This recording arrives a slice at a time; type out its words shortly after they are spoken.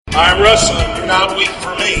I'm wrestling. Do not weep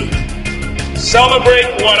for me.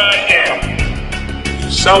 Celebrate what I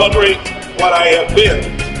am. Celebrate what I have been.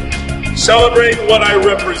 Celebrate what I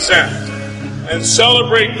represent. And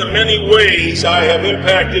celebrate the many ways I have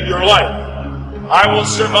impacted your life. I will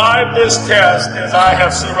survive this test as I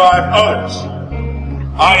have survived others.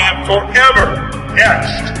 I am forever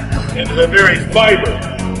etched into the very fiber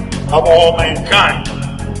of all mankind.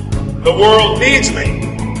 The world needs me.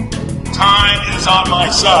 Time is on my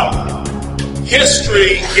side.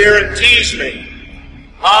 History guarantees me.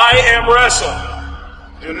 I am wrestling.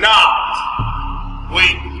 Do not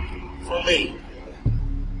wait for me.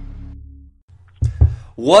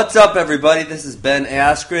 What's up, everybody? This is Ben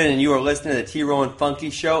Askren, and you are listening to the T-Row and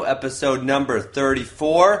Funky Show, episode number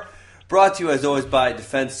 34. Brought to you, as always, by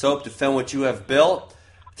Defense Soap. Defend what you have built.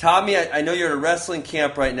 Tommy, I know you're at a wrestling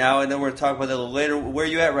camp right now, and then we're going to talk about that a little later. Where are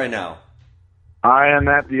you at right now? I am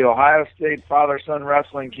at the Ohio State father-son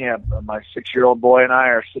wrestling camp. My 6-year-old boy and I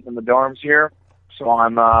are sitting in the dorms here, so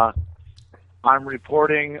I'm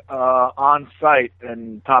reporting on site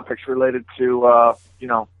and topics related to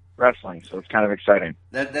wrestling. So it's kind of exciting.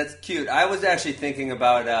 That's cute. I was actually thinking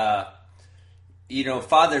about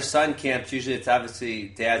father-son camps. Usually, it's obviously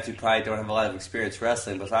dads who probably don't have a lot of experience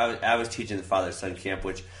wrestling. But I was teaching the father-son camp,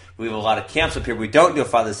 which we have a lot of camps up here. We don't do a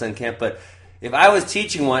father-son camp, but if I was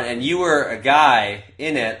teaching one and you were a guy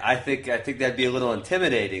in it, I think that'd be a little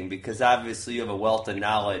intimidating because obviously you have a wealth of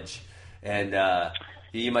knowledge, and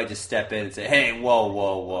you might just step in and say, "Hey,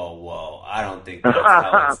 whoa! I don't think that's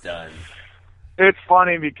how it's done." It's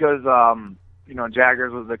funny because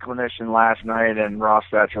Jaggers was the clinician last night and Ross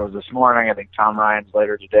Vetro was this morning. I think Tom Ryan's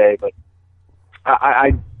later today, but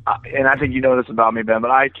I think you know this about me, Ben,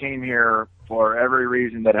 but I came here for every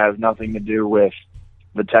reason that has nothing to do with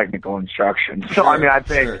the technical instruction. So, Sure, I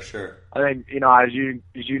think, sure. I think, as you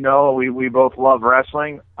know, we both love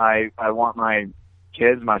wrestling. I want my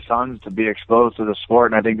kids, my sons, to be exposed to the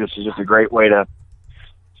sport, and I think this is just a great way to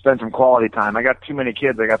spend some quality time. I got too many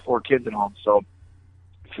kids. I got 4 kids at home, so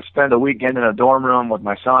to spend a weekend in a dorm room with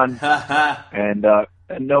my son and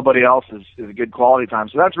nobody else is a good quality time.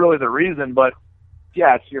 So that's really the reason. But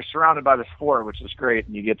yeah, you're surrounded by the sport, which is great,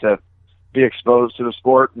 and you get to be exposed to the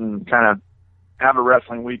sport and kind of have a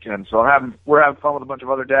wrestling weekend. So we're having fun with a bunch of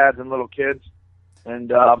other dads and little kids, and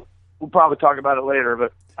we'll probably talk about it later.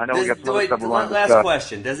 But I know we got some other stuff we want to discuss. Last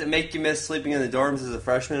question: does it make you miss sleeping in the dorms as a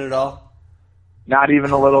freshman at all? Not even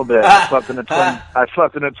a little bit. I slept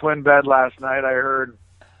in a twin bed last night. I heard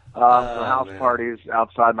some house parties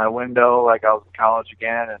outside my window, like I was in college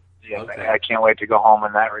again, and Okay. I can't wait to go home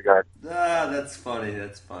in that regard. That's funny.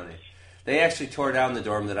 They actually tore down the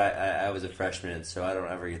dorm that I was a freshman in, so I don't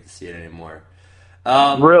ever get to see it anymore.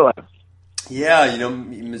 Really? Yeah,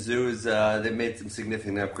 Mizzou's, they made some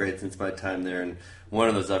significant upgrades since my time there, and one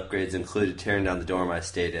of those upgrades included tearing down the dorm I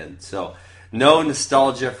stayed in. So, no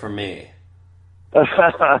nostalgia for me. So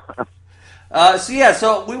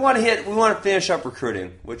we want to finish up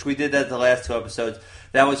recruiting, which we did that the last 2 episodes.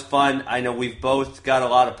 That was fun. I know we've both got a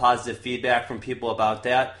lot of positive feedback from people about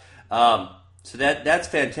that. So that's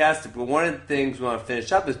fantastic. But one of the things we want to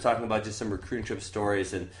finish up is talking about just some recruiting trip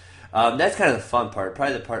stories, and that's kind of the fun part,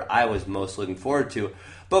 probably the part I was most looking forward to.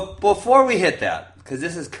 But before we hit that, because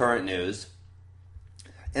this is current news,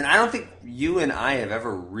 and I don't think you and I have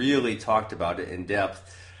ever really talked about it in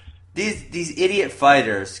depth. These idiot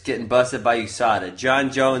fighters getting busted by USADA.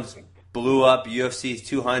 John Jones blew up UFC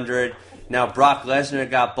 200. Now Brock Lesnar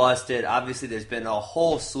got busted. Obviously, there's been a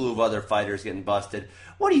whole slew of other fighters getting busted.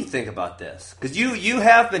 What do you think about this? Because you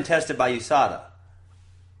have been tested by USADA.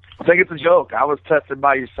 I think it's a joke. I was tested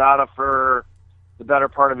by USADA for the better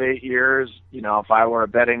part of 8 years. If I were a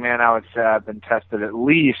betting man, I would say I've been tested at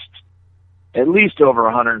least over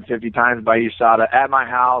 150 times by USADA at my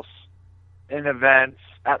house, in events,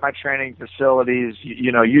 at my training facilities,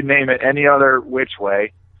 you name it, any other which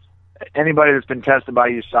way. Anybody that's been tested by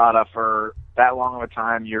USADA for that long of a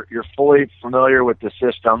time, you're fully familiar with the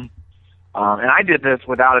system. And I did this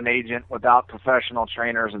without an agent, without professional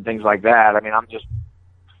trainers and things like that. I mean, I'm just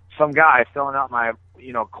some guy filling out my,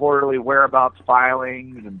 quarterly whereabouts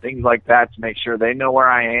filings and things like that to make sure they know where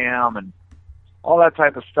I am and all that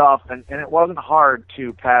type of stuff. And it wasn't hard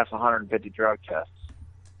to pass 150 drug tests.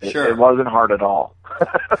 Sure. It wasn't hard at all.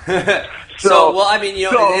 It's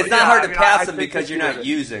not hard to pass them because you're not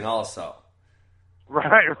using also.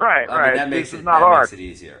 Right. That makes it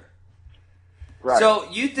easier. Right. So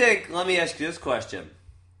you think, let me ask you this question.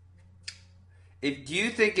 Do you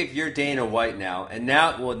think if you're Dana White now, and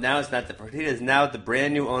now it's not he is now the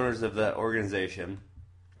brand new owners of the organization,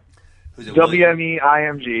 who's a WME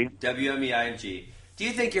IMG. WME IMG. Do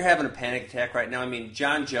you think you're having a panic attack right now? I mean,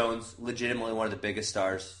 John Jones, legitimately one of the biggest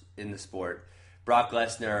stars in the sport. Brock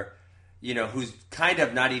Lesnar, who's kind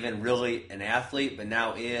of not even really an athlete, but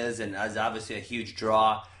now is, and is obviously a huge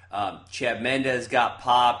draw. Chad Mendes got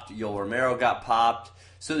popped. Yoel Romero got popped.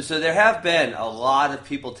 So there have been a lot of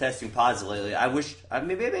people testing positive lately.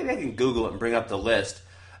 Maybe I can Google it and bring up the list.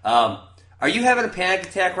 Are you having a panic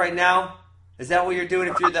attack right now? Is that what you're doing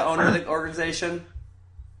if you're the owner of the organization?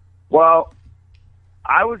 Well,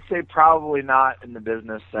 I would say probably not in the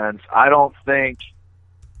business sense. I don't think,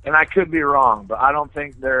 and I could be wrong, but I don't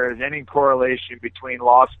think there is any correlation between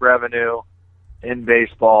lost revenue in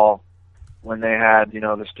baseball when they had,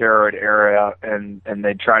 the steroid era and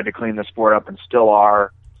they tried to clean the sport up and still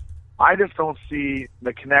are. I just don't see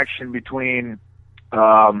the connection between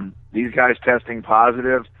these guys testing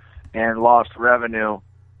positive and lost revenue.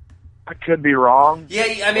 I could be wrong. Yeah,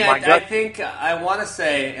 I mean, I think I want to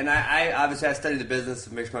say, and I obviously I studied the business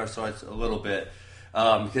of mixed martial arts a little bit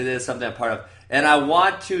because it is something I'm part of. And I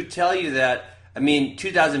want to tell you that,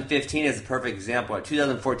 2015 is a perfect example.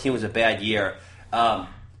 2014 was a bad year.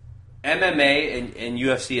 MMA and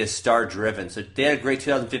UFC is star-driven. So they had a great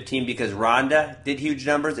 2015 because Ronda did huge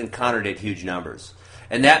numbers and Conor did huge numbers.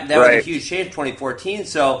 And that was a huge change in 2014.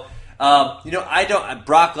 So, Brock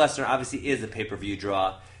Lesnar obviously is a pay-per-view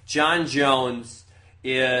draw. John Jones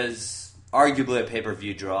is arguably a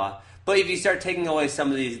pay-per-view draw. But if you start taking away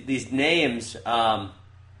some of these names, I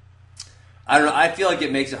don't know. I feel like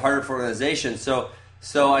it makes it harder for organizations.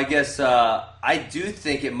 So I guess I do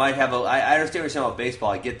think it might have I understand what you're saying about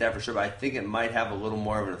baseball. I get that for sure, but I think it might have a little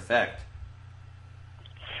more of an effect.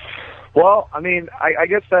 Well, I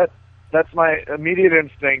guess that's my immediate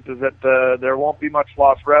instinct is that there won't be much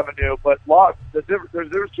lost revenue, but there's a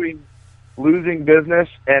difference between losing business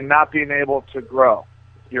and not being able to grow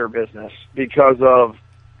your business because of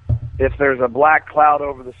if there's a black cloud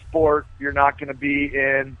over the sport, you're not going to be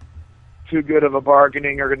in too good of a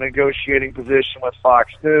bargaining or a negotiating position with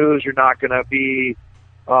Fox News. You're not going to be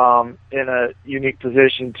in a unique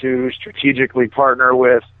position to strategically partner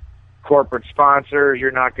with corporate sponsors.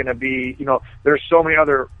 You're not going to be, there's so many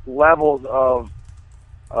other levels of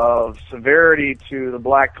severity to the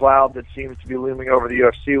black cloud that seems to be looming over the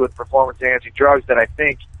UFC with performance-enhancing drugs that I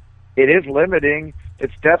think it is limiting.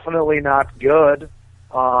 It's definitely not good.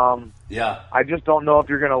 I just don't know if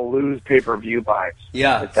you're going to lose pay-per-view buys.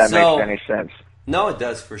 Yeah, if that makes any sense. No, it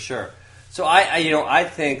does for sure. So I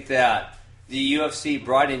think that the UFC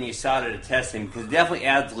brought in USADA to test him because it definitely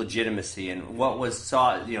adds legitimacy and what was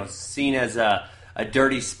seen as a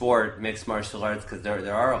dirty sport, mixed martial arts, because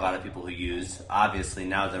there are a lot of people who use. Obviously,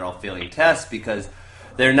 now they're all failing tests because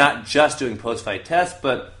they're not just doing post-fight tests,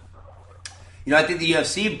 but. I think the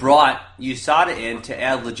UFC brought USADA in to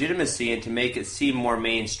add legitimacy and to make it seem more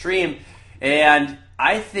mainstream. And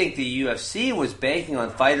I think the UFC was banking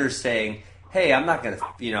on fighters saying, "Hey, I'm not going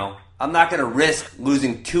to risk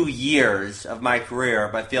losing 2 years of my career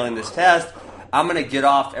by failing this test. I'm going to get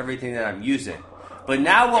off everything that I'm using." But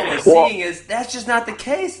now what we're seeing is that's just not the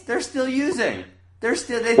case. They're still using. They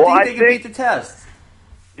think they can beat the test.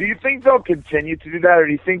 Do you think they'll continue to do that, or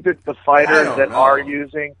do you think that the fighters that are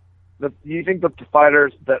using? Do you think that the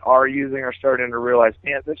fighters that are using are starting to realize,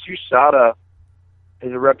 man, this USADA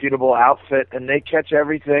is a reputable outfit, and they catch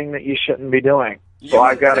everything that you shouldn't be doing. So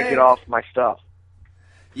I've got to get off my stuff.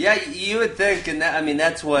 Yeah, you would think, and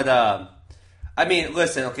that's what.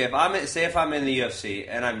 Listen, okay, if I'm in the UFC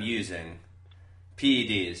and I'm using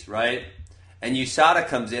PEDs, right, and USADA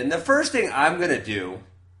comes in, the first thing I'm going to do,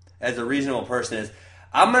 as a reasonable person, is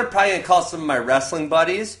I'm probably going to call some of my wrestling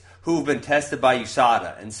buddies who've been tested by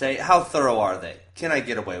USADA and say, how thorough are they? Can I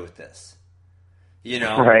get away with this?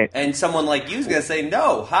 Right. And someone like you is going to say,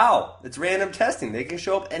 no, how? It's random testing. They can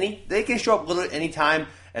show up literally any time,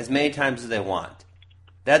 as many times as they want.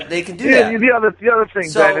 That they can do that. The other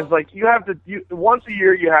thing, Ben, is like once a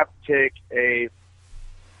year you have to take a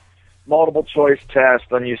multiple choice test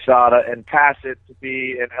on USADA and pass it to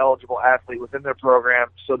be an eligible athlete within their program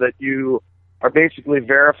so that you are basically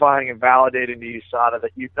verifying and validating to USADA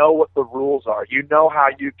that you know what the rules are. You know how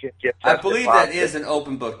you can get tested. I believe that is an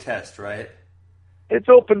open book test, right? It's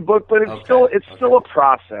open book, but it's still a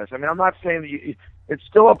process. I'm not saying that it's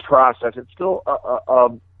still a process. It's still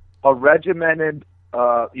a regimented,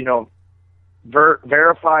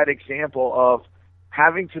 verified example of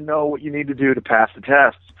having to know what you need to do to pass the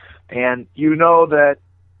tests. And you know that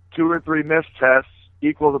 2 or 3 missed tests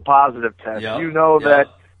equals a positive test. Yep.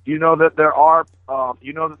 You know that there are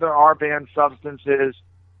banned substances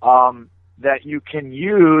that you can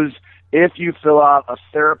use if you fill out a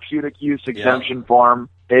therapeutic use exemption form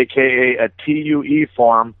aka a TUE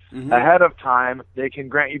form, ahead of time, they can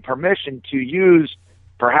grant you permission to use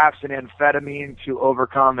perhaps an amphetamine to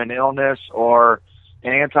overcome an illness or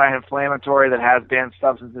an anti-inflammatory that has banned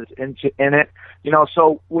substances in it.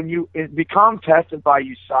 So when you become tested by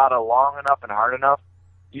USADA long enough and hard enough,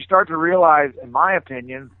 you start to realize, in my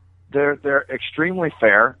opinion, they're extremely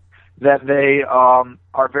fair, that they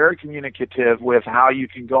are very communicative with how you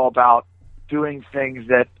can go about doing things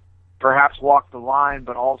that perhaps walk the line,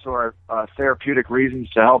 but also are therapeutic reasons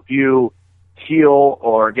to help you heal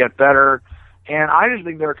or get better. And I just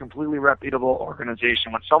think they're a completely reputable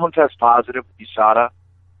organization. When someone tests positive with USADA,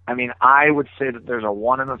 I mean, I would say that there's a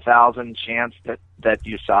 1 in 1,000 chance that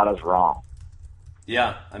USADA's wrong.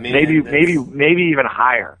 Yeah, I mean, maybe even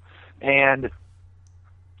higher. And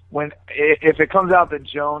if it comes out that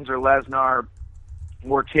Jones or Lesnar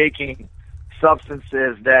were taking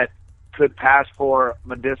substances that could pass for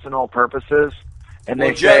medicinal purposes, and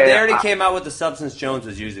they already came out with the substance Jones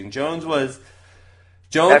was using. Jones was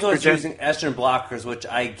using estrogen blockers, which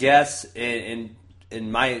I guess in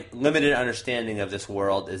my limited understanding of this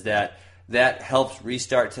world is that helps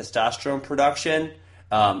restart testosterone production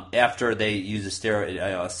after they use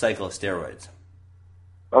a cycle of steroids.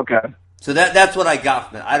 Okay. So that's what I got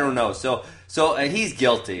from it. I don't know. So he's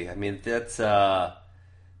guilty. I mean, that's kind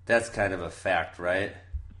of a fact, right?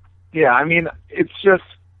 Yeah, I mean, it's just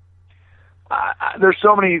there's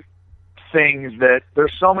so many things that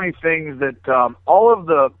all of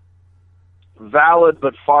the valid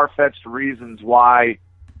but far-fetched reasons why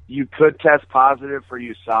you could test positive for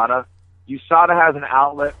USADA. USADA has an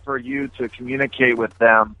outlet for you to communicate with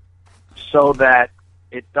them so that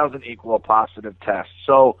it doesn't equal a positive test.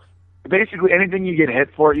 So basically anything you get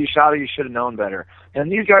hit for at USADA, you should have known better. And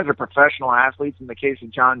these guys are professional athletes. In the case of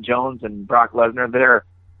John Jones and Brock Lesnar, they're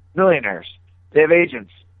millionaires. They have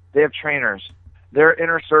agents. They have trainers. Their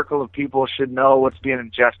inner circle of people should know what's being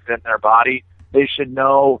ingested in their body. They should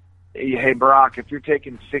know, hey, Brock, if you're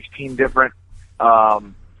taking 16 different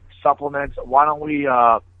supplements, why don't we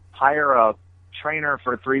hire a trainer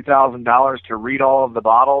for $3,000 to read all of the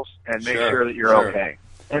bottles and make sure that you're okay.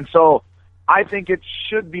 And so I think it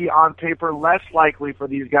should be on paper less likely for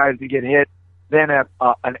these guys to get hit than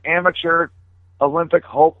an amateur Olympic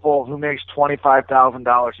hopeful who makes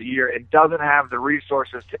 $25,000 a year and doesn't have the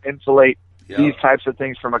resources to insulate these types of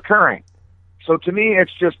things from occurring. So to me,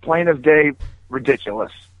 it's just plain as day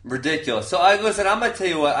ridiculous. Ridiculous. So listen, I'm going to tell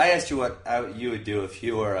you what. I asked you what you would do if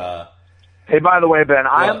you were... Hey, by the way, Ben,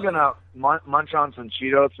 I am going to munch on some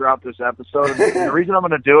Cheetos throughout this episode. And the reason I'm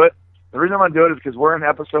going to do it is because we're in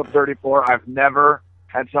episode 34. I've never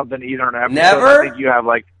had something to eat on an episode. Never? I think you have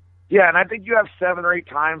and I think you have 7 or 8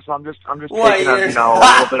 times. So I'm just taking a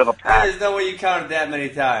little bit of a pass. There's no way you counted that many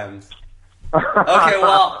times. Okay,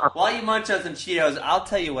 well, while you munch on some Cheetos, I'll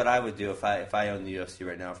tell you what I would do if I owned the UFC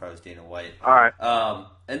right now if I was Dana White. All right.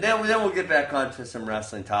 And then we'll get back onto some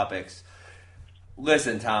wrestling topics.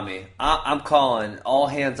 Listen, Tommy, I'm calling all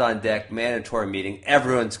hands on deck mandatory meeting.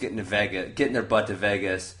 Everyone's getting their butt to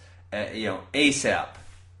Vegas, ASAP,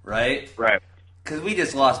 right? Right. Because we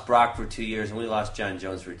just lost Brock for 2 years and we lost John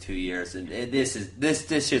Jones for 2 years, and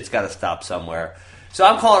this shit's got to stop somewhere. So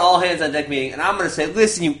I'm calling all hands on deck meeting, and I'm going to say,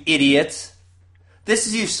 listen, you idiots, this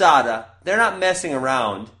is USADA. They're not messing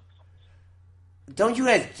around. Don't you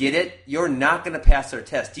guys get it? You're not going to pass their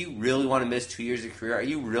test. Do you really want to miss 2 years of career? Are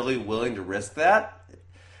you really willing to risk that?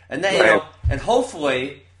 And then, and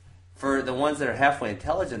hopefully, for the ones that are halfway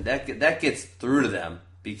intelligent, that gets through to them,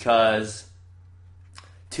 because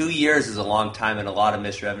 2 years is a long time and a lot of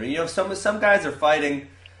missed revenue. Some guys are fighting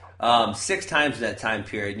 6 times in that time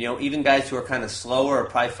period. Even guys who are kind of slower are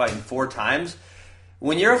probably fighting 4 times.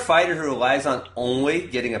 When you're a fighter who relies on only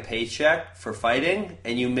getting a paycheck for fighting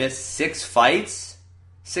and you miss 6 fights,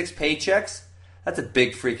 6 paychecks, that's a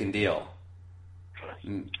big freaking deal.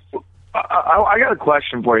 I got a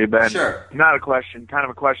question for you, Ben. Sure. Not a question, kind of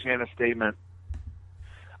a question and a statement.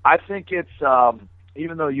 I think it's,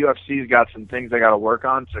 even though UFC's got some things they got to work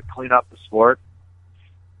on to clean up the sport,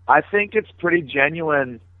 I think it's pretty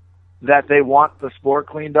genuine that they want the sport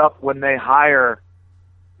cleaned up when they hire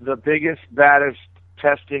the biggest, baddest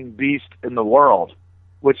testing beast in the world,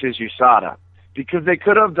 which is USADA. Because they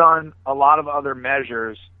could have done a lot of other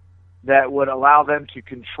measures that would allow them to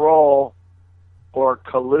control or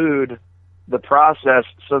collude the process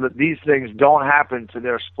so that these things don't happen to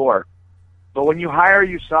their sport. But when you hire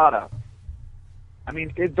USADA, I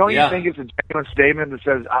mean, don't you think it's a genuine statement that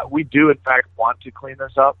says, we do, in fact, want to clean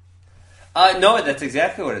this up? No, that's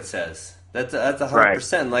exactly what it says. That's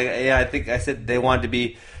 100%. Right. I think I said they wanted to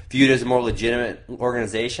be viewed as a more legitimate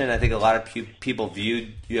organization. I think a lot of people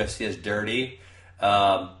viewed UFC as dirty.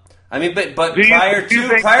 I mean, but Do you prior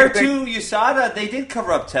think- to USADA, they did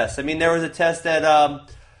cover up tests. I mean, there was a test that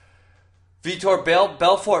Vitor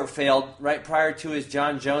Belfort failed right prior to his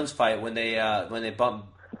John Jones fight when they bumped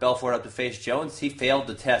Belfort up to face Jones. He failed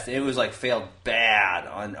the test. It was like failed bad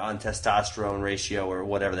on testosterone ratio or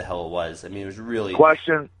whatever the hell it was. I mean, it was really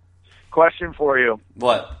Question for you.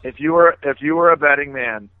 what? If you were a betting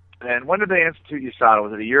man, and when did they institute USADA?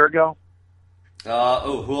 Was it a year ago?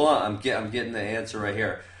 Hold on. I'm getting the answer right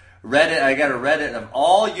here. Reddit. I got a Reddit of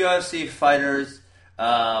all UFC fighters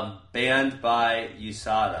banned by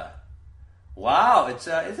USADA. Wow, it's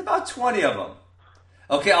about 20 of them.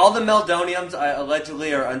 Okay, all the Meldoniums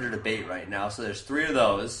allegedly are under debate right now, so there's 3 of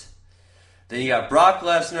those. Then you got Brock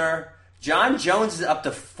Lesnar. John Jones is up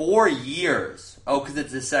to 4 years. Oh, because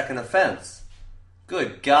it's his second offense.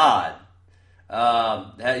 Good God.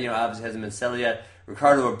 That obviously hasn't been settled yet.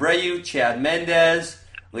 Ricardo Abreu, Chad Mendez,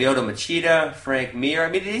 Lyoto Machida, Frank Mir. I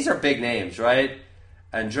mean, these are big names, right?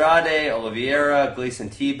 Andrade, Oliveira, Gleason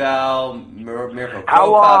Tebow, Mirko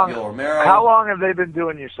Crocop, Yoel Romero. How long have they been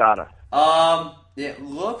doing USADA? It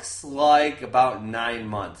looks like about 9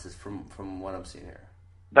 months is from what I'm seeing here.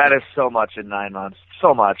 That is so much in 9 months.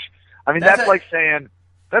 So much. I mean, that's like saying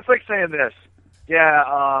this.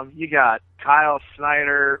 Yeah, you got Kyle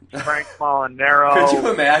Snyder, Frank Molinaro. Could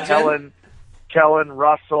you imagine? Kellen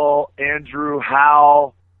Russell, Andrew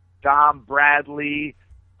Howe, Dom Bradley,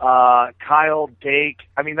 Kyle Dake.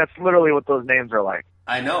 I mean, that's literally what those names are like.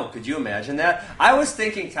 I know. Could you imagine that? I was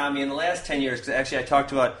thinking, Tommy, in the last 10 years, because actually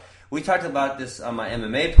we talked about this on my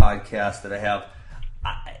MMA podcast that I have.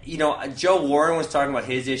 Joe Warren was talking about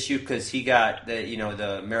his issue because he got the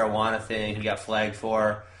marijuana thing he got flagged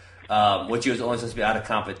for, which he was only supposed to be out of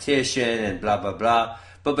competition and blah, blah, blah.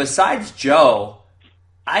 But besides Joe,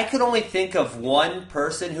 I could only think of one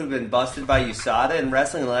person who'd been busted by USADA in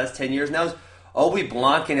wrestling in the last 10 years, and that was Obi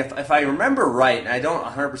Blanc. And if I remember right, and I don't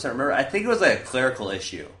 100% remember, I think it was like a clerical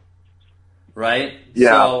issue. Right? Yeah.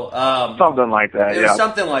 So, something like that, It was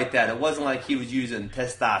something like that. It wasn't like he was using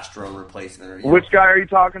testosterone replacement. Which guy are you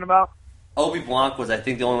talking about? Obi Blanc was, I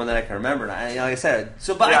think, the only one that I can remember. And like I said,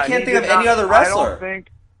 I can't think of any other wrestler.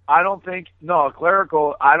 I don't think,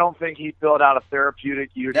 clerical, I don't think he filled out a therapeutic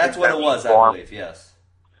use. That's what it was, I believe, yes.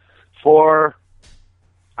 For,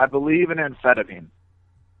 I believe, an amphetamine.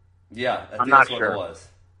 Yeah, I'm not sure. Sure It was.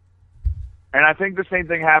 And I think the same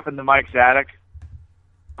thing happened to Mike Zadek.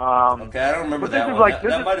 Okay, I don't remember that one.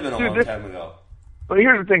 That might have been a long time ago. But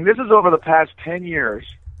here's the thing. This is over the past 10 years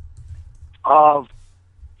of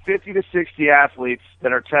 50 to 60 athletes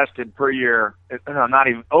that are tested per year. No, not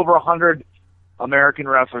even. Over 100 American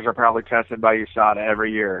wrestlers are probably tested by USADA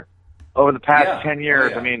every year. Over the past 10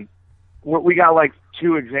 years, I mean, we got like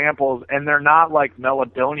 2 examples, and they're not like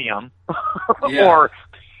meldonium or,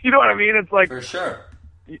 you know what I mean? It's like, for sure.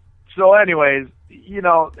 So anyways,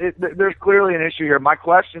 there's clearly an issue here. My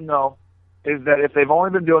question, though, is that if they've only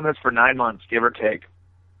been doing this for 9 months, give or take,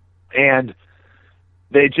 and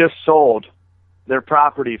they just sold their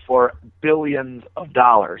property for billions of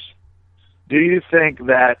dollars, do you think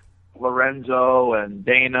that Lorenzo and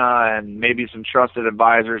Dana and maybe some trusted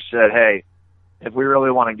advisors said, hey, if we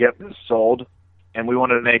really want to get this sold and we want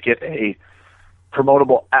to make it a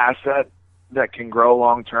promotable asset that can grow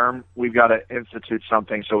long term, we've got to institute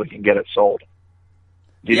something so we can get it sold?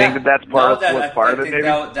 Do you think that that's part of it? Maybe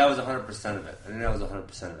that was 100% of it. I think that was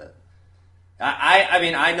 100% of it. I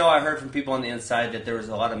mean, I know I heard from people on the inside that there was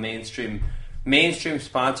a lot of mainstream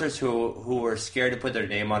sponsors who were scared to put their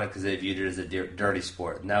name on it because they viewed it as a dirty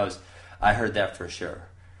sport, and I heard that for sure.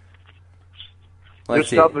 This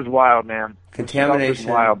stuff is wild, man. Contamination. This stuff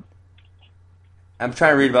is wild. I'm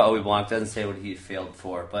trying to read about Obi Blanc. It doesn't say what he failed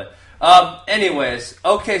for, but anyways,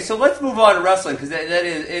 okay. So let's move on to wrestling because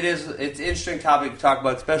it's an interesting topic to talk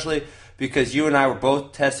about, especially because you and I were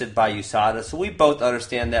both tested by USADA, so we both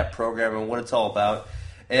understand that program and what it's all about.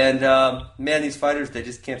 And man, these fighters, they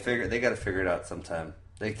just can't figure. They got to figure it out sometime.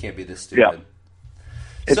 They can't be this stupid. Yeah.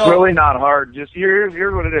 It's really not hard. Just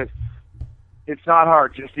here's what it is. It's not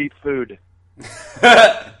hard. Just eat food.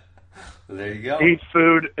 There you go. Eat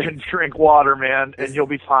food and drink water, man, and you'll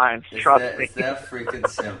be fine. Trust me. It's that freaking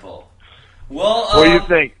simple. Well, what do you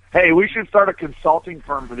think? Hey, we should start a consulting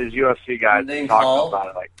firm for these UFC guys. They talking about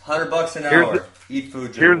it, like $100 an hour. Eat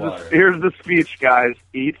food, drink water. Here's the speech, guys.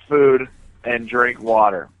 Eat food and drink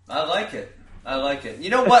water. I like it. You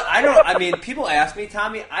know what? I mean, people ask me,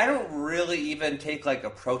 Tommy, I don't really even take like a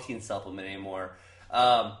protein supplement anymore.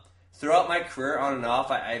 Throughout my career, on and off,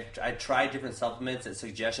 I tried different supplements at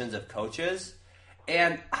suggestions of coaches,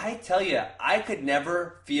 and I tell you, I could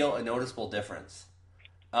never feel a noticeable difference.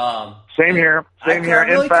 Same here. I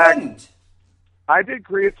really couldn't. I did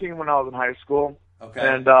creatine when I was in high school. Okay.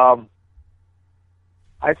 And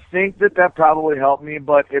I think that probably helped me,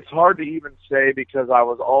 but it's hard to even say because I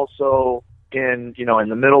was also in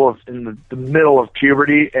the middle of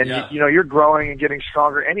puberty, and you're growing and getting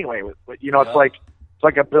stronger anyway. It's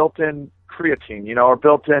like a built-in creatine, or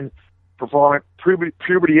built-in performance.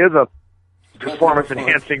 Puberty is a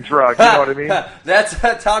performance-enhancing drug. You know what I mean?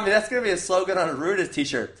 That's Tommy. That's gonna be a slogan on a Rudis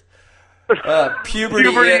t-shirt. Puberty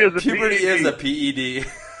is a PED.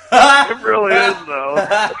 It really is, though.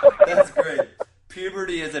 That's great.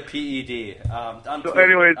 Puberty is a PED. I'm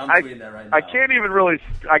tweeting that right now. I can't even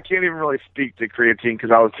really speak to creatine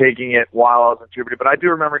because I was taking it while I was in puberty, but I do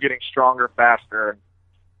remember getting stronger faster.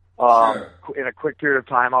 In a quick period of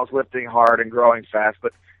time, I was lifting hard and growing fast.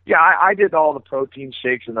 But yeah, I did all the protein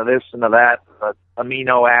shakes and the this and the that, the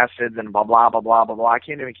amino acids and blah blah blah blah blah blah. I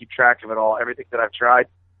can't even keep track of it all. Everything that I've tried,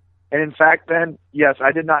 and in fact, Ben, yes,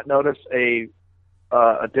 I did not notice a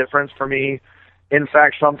difference for me. In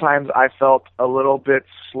fact, sometimes I felt a little bit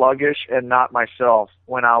sluggish and not myself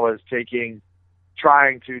when I was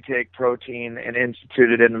trying to take protein and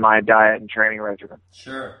institute it into my diet and training regimen.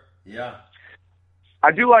 Sure. Yeah.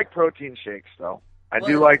 I do like protein shakes, though. I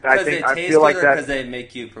feel like that because they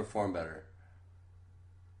make you perform better.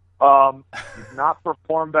 Not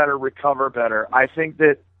perform better, recover better. I think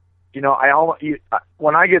that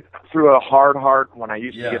when I get through a hard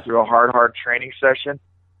to get through a hard training session,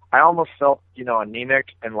 I almost felt, anemic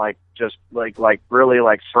and just really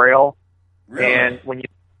frail. Really? And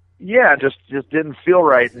just didn't feel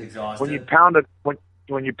right. Exhausted.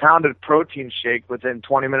 When you pounded protein shake within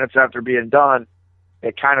 20 minutes after being done,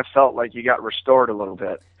 it kind of felt like you got restored a little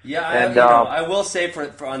bit. Yeah, I will say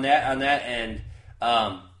for on that end,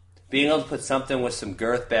 being able to put something with some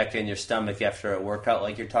girth back in your stomach after a workout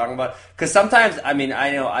like you're talking about, because sometimes,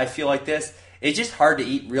 I feel like this. It's just hard to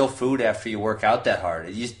eat real food after you work out that hard.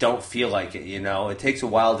 You just don't feel like it, It takes a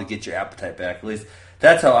while to get your appetite back. At least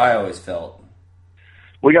that's how I always felt.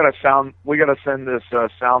 We gotta send this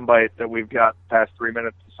sound bite that we've got past 3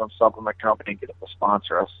 minutes to some supplement company and get them to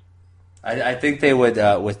sponsor us. I think they would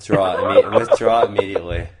withdraw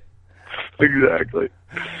immediately. Exactly.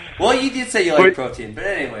 Well, you did say you like protein, but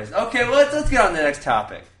anyways, okay. Well, let's get on to the next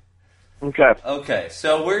topic. Okay. Okay.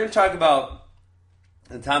 So we're gonna talk about.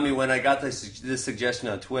 And Tommy, when I got this suggestion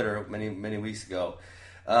on Twitter many weeks ago,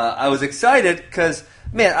 I was excited because,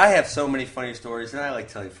 man, I have so many funny stories, and I like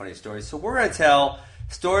telling funny stories. So we're going to tell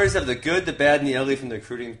stories of the good, the bad, and the ugly from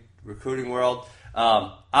the recruiting world.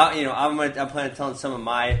 I'm planning on telling some of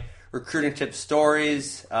my recruiting tip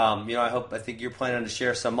stories. I think you're planning to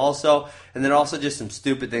share some also, and then also just some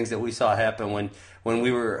stupid things that we saw happen when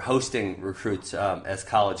we were hosting recruits as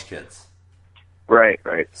college kids. Right.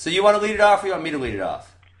 So you want to lead it off, or you want me to lead it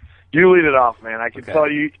off? You lead it off, man. I can tell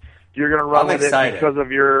you're going to run with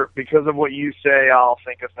it because of what you say. I'll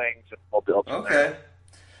think of things and we'll build. Okay.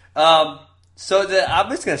 So I'm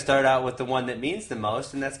just going to start out with the one that means the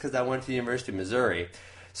most, and that's because I went to the University of Missouri.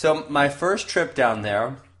 So my first trip down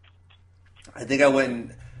there, I think I went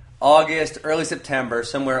in August, early September,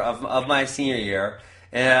 somewhere of my senior year,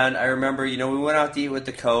 and I remember, we went out to eat with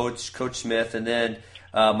the Coach Smith, and then.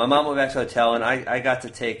 My mom went back to the hotel, and I got to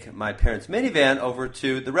take my parents' minivan over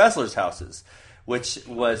to the wrestlers' houses, which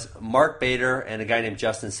was Mark Bader and a guy named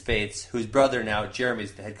Justin Spates, whose brother now,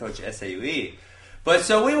 Jeremy's the head coach at SAUE. But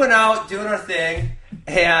so we went out doing our thing,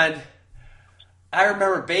 and I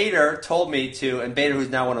remember Bader told me to, and Bader, who's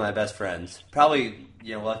now one of my best friends, probably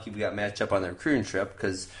lucky we got matched up on the recruiting trip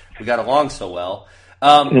because we got along so well,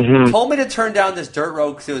 told me to turn down this dirt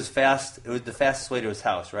road because it was fast. It was the fastest way to his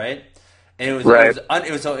house, right? And it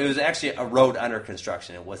was actually a road under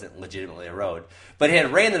construction. It wasn't legitimately a road, but it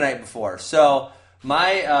had rained the night before. So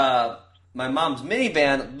my mom's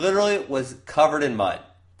minivan literally was covered in mud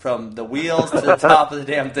from the wheels to the top of the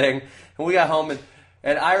damn thing. And we got home,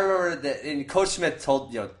 and I remember that. And Coach Smith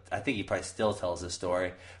told, I think he probably still tells this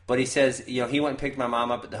story, but he says, he went and picked my mom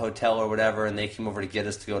up at the hotel or whatever, and they came over to get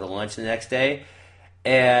us to go to lunch the next day.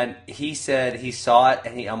 And he said he saw it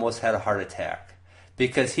and he almost had a heart attack.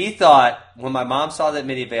 Because he thought, when my mom saw that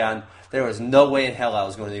minivan, there was no way in hell I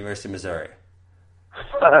was going to the University of Missouri.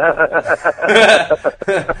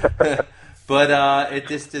 But it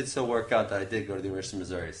just did so work out that I did go to the University of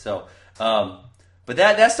Missouri. So, but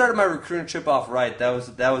that started my recruiting trip off right. That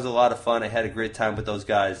was a lot of fun. I had a great time with those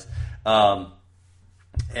guys. So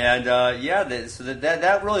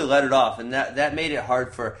that really let it off, and that made it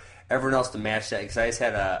hard for everyone else to match that because I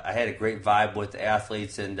had a great vibe with the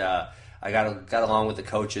athletes and. I got along with the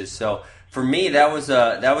coaches, so for me that was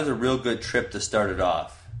a real good trip to start it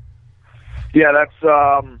off. Yeah, that's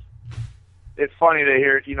it's funny to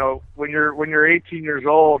hear. When you're 18 years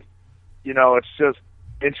old, it's just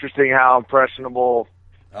interesting how impressionable.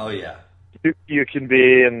 Oh yeah. You can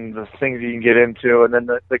be and the things you can get into, and then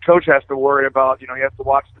the coach has to worry about, he has to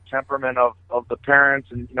watch the temperament of the parents,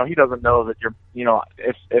 and he doesn't know that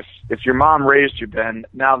if your mom raised you, Ben,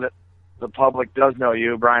 now that the public does know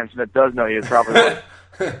you, Brian Smith does know you, it's probably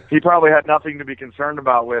he probably had nothing to be concerned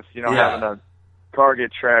about with having a car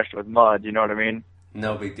get trashed with mud. You know what I mean?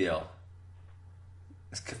 No big deal.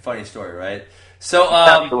 It's a funny story, right? So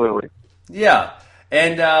absolutely, yeah,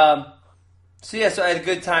 and. So I had a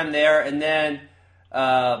good time there, and then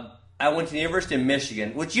I went to the University of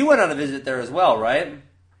Michigan, which you went on a visit there as well, right?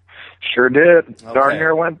 Sure did. Okay. Darn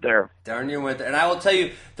near went there. And I will tell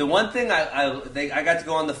you, the one thing I got to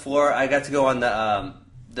go on the floor. I got to go on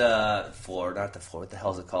the floor, not the floor. What the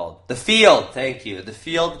hell is it called? The field. Thank you. The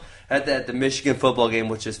field at the Michigan football game,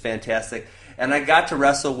 which is fantastic. And I got to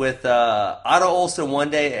wrestle with Otto Olson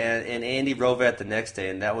one day and Andy Rovat the next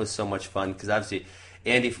day, and that was so much fun because obviously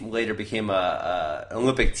Andy later became an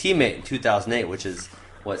Olympic teammate in 2008, which is,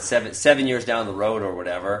 seven years down the road or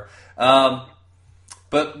whatever.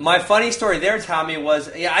 But my funny story there, Tommy, was,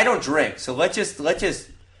 I don't drink. So let's just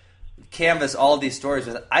canvas all these stories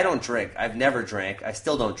with, I don't drink. I've never drank. I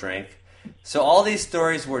still don't drink. So all these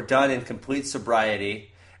stories were done in complete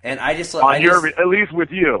sobriety. And at least with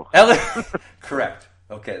you. Correct.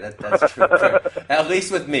 Okay, that's true. Correct. At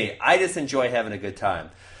least with me. I just enjoy having a good time.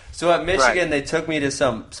 So at Michigan, They took me to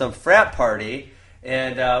some frat party,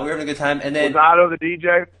 and we were having a good time. And then was Otto the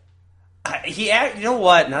DJ? You know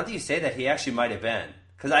what? Now that you say that, he actually might have been,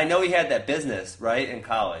 because I know he had that business right in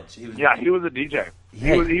college. He was a DJ.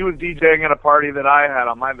 He was DJing at a party that I had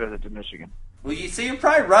on my visit to Michigan. Well, you're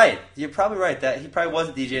probably right. You're probably right that he probably was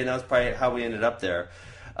a DJ, and that was probably how we ended up there.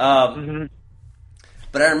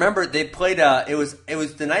 But I remember they played. It was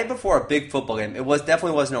the night before a big football game. It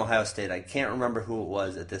definitely wasn't Ohio State. I can't remember who it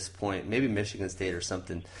was at this point. Maybe Michigan State or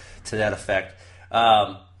something to that effect.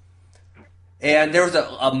 And there was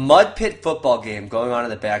a mud pit football game going on in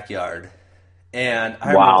the backyard. And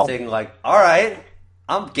I remember thinking, all right,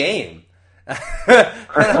 I'm game.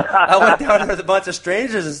 I went down there with a bunch of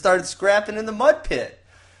strangers and started scrapping in the mud pit.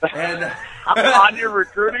 And on your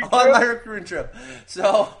recruiting trip? On my recruiting trip.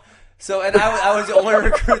 So and I was the only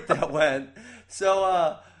recruit that went.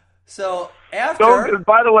 So after. So,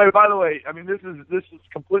 by the way, I mean this is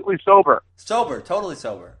completely sober. Sober, totally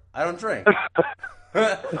sober. I don't drink.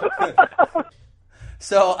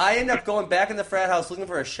 So I end up going back in the frat house looking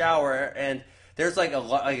for a shower, and there's like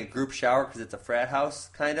a group shower because it's a frat house,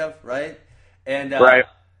 kind of, right? And right.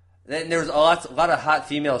 Then there was a lot of hot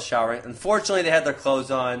females showering. Unfortunately, they had their clothes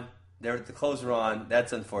on. The clothes were on.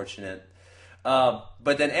 That's unfortunate.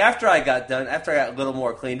 But then after I got a little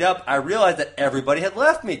more cleaned up, I realized that everybody had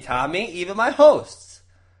left me, Tommy, even my hosts.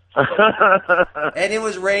 And it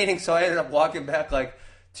was raining, so I ended up walking back like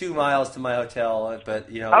 2 miles to my hotel. But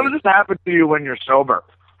how does this happen to you when you're sober?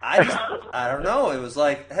 I don't know. It was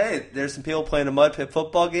like, hey, there's some people playing a mud pit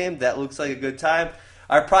football game. That looks like a good time.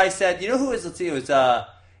 I probably said, who was? Let's see, it was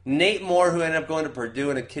Nate Moore, who ended up going to Purdue,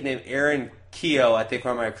 and a kid named Aaron Keogh, I think,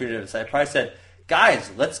 were on my recruiting side. I probably said,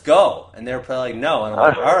 guys, let's go. And they were probably like, no. And I'm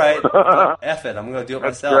like, all right, F it. I'm going to do it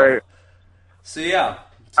myself. Great. So, yeah.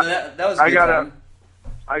 So that was a good time.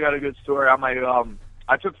 I got a good story.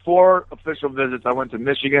 I took 4 official visits. I went to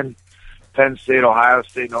Michigan, Penn State, Ohio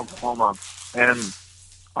State, and Oklahoma. And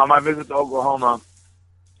on my visit to Oklahoma,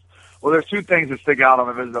 well, there's 2 things that stick out on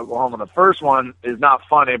my visit to Oklahoma. The first one is not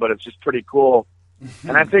funny, but it's just pretty cool.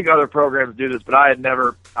 And I think other programs do this, but I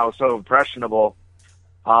was so impressionable.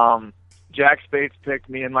 Jack Spates picked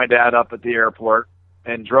me and my dad up at the airport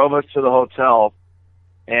and drove us to the hotel.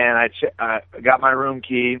 And I got my room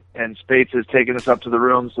key, and Spates has taken us up to the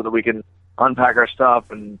room so that we can unpack our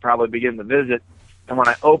stuff and probably begin the visit. And when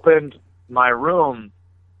I opened my room,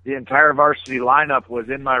 the entire varsity lineup was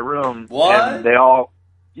in my room. What? And they all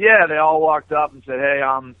walked up and said, hey,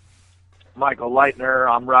 I'm Michael Leitner,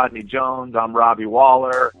 I'm Rodney Jones, I'm Robbie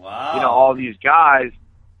Waller, wow. All these guys.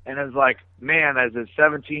 And it's like, man, as a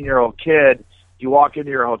 17-year-old kid, you walk into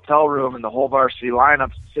your hotel room and the whole varsity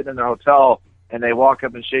lineup's sitting in their hotel, and they walk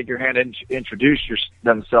up and shake your hand and introduce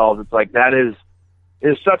themselves. It's like, that is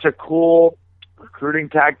such a cool recruiting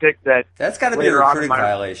tactic that's got to be a recruiting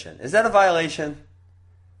violation. Is that a violation?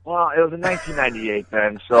 Well, it was in 1998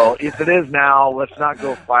 then, so if it is now, let's not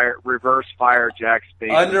go reverse fire Jack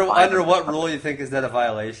Spates. Under what rule you think is that a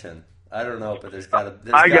violation? I don't know, but there's got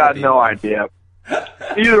to. I got no idea.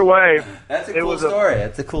 Either way, that's a cool story.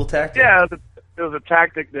 It's a cool tactic. Yeah, it was a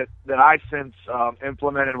tactic that I since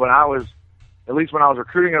implemented when I was at least when I was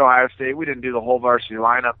recruiting at Ohio State, we didn't do the whole varsity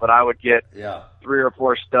lineup, but I would get 3 or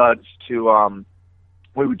 4 studs to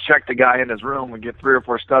we would check the guy in his room. We'd get 3 or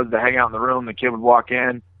 4 studs to hang out in the room. The kid would walk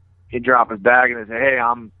in, he'd drop his bag, and he'd say, "Hey,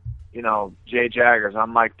 I'm, Jay Jaggers.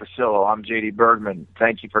 I'm Mike Pasillo. I'm J.D. Bergman.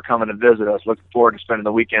 Thank you for coming to visit us. Looking forward to spending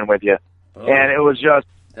the weekend with you." Oh, and it was just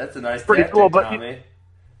that's a nice pretty tactic, cool. But Tommy. it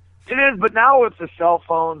is. But now with the cell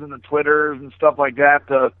phones and the Twitters and stuff like that,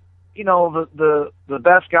 the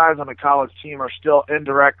best guys on the college team are still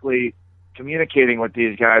indirectly communicating with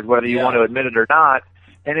these guys, whether you want to admit it or not.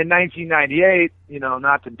 And in 1998,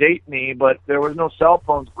 not to date me, but there was no cell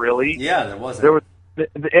phones really. Yeah, there wasn't. The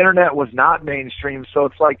internet was not mainstream, so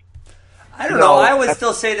it's like, I don't know. I would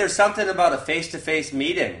still say there's something about a face-to-face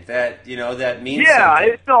meeting that that means something.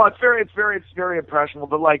 It's very impressionable.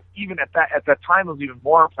 But like even at that time, it was even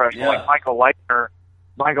more impressionable. Yeah. Like Michael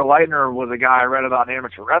Leitner was a guy I read about in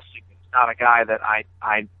amateur wrestling. He's not a guy that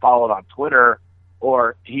I followed on Twitter,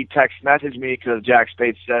 or he text messaged me because Jack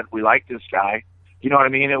Spade said we like this guy. You know what I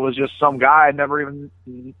mean? It was just some guy I never even.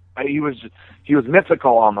 He was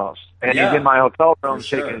mythical almost, and he's in my hotel room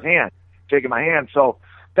shaking my hand. So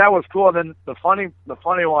that was cool. And then the funny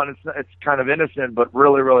one, it's kind of innocent, but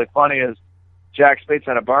really, really funny, is Jack Spates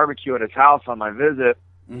had a barbecue at his house on my visit,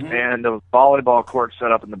 and there was a volleyball court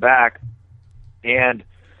set up in the back, and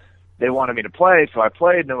they wanted me to play, so I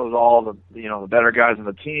played, and it was all the better guys on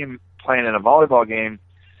the team playing in a volleyball game.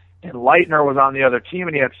 And Leitner was on the other team,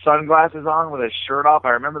 and he had sunglasses on with his shirt off. I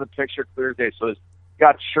remember the picture clear as day. So he's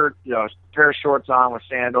got pair of shorts on with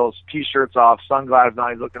sandals, T-shirts off, sunglasses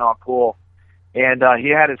on. He's looking all cool. And he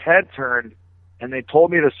had his head turned, and they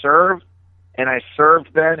told me to serve, and I served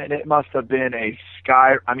then, and it must have been it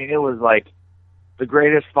was like the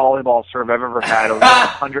greatest volleyball serve I've ever had.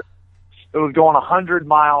 It was going 100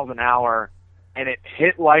 miles an hour, and it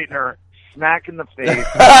hit Leitner smack in the face,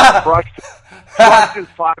 crushed his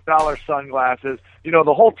 $5 sunglasses.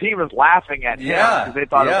 The whole team was laughing at him because they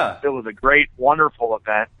thought it was a great, wonderful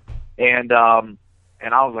event. And I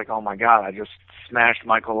was like, oh my God, I just smashed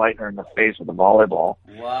Michael Leitner in the face with a volleyball.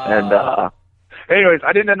 Wow. And anyways,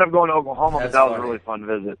 I didn't end up going to Oklahoma, but that was a really fun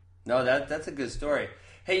visit. No, that's a good story.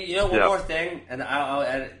 Hey, one more thing, and I'll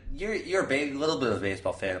add, you're a little bit of a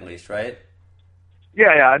baseball fan at least, right?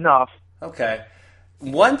 Yeah, enough. Okay.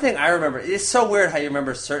 One thing I remember, it's so weird how you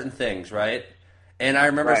remember certain things, right? And I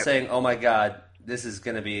remember saying, oh my God, this is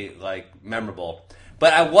going to be like memorable.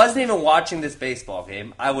 But I wasn't even watching this baseball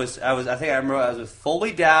game. I was with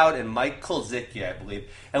Foley Dowd and Mike Kolzicki, I believe.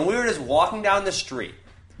 And we were just walking down the street,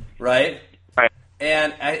 right? Right.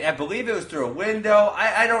 And I believe it was through a window.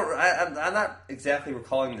 I'm not exactly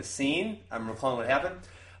recalling the scene. I'm recalling what happened.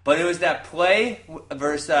 But it was that play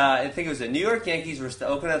versus, I think it was the New York Yankees versus the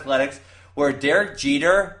Oakland Athletics, where Derek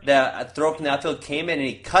Jeter, the throw from the outfield, came in and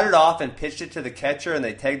he cut it off and pitched it to the catcher, and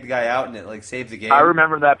they tagged the guy out, and it saved the game. I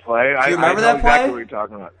remember that play. Do you remember that play? Exactly what you're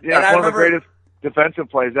talking about. Yeah, it's one of the greatest defensive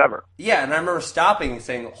plays ever. Yeah, and I remember stopping and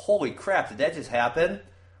saying, "Holy crap! Did that just happen?"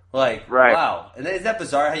 Wow. And is that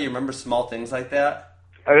bizarre how you remember small things like that?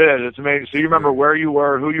 It is. It's amazing. So you remember where you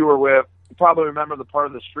were, who you were with. You probably remember the part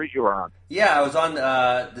of the street you were on. Yeah, I was on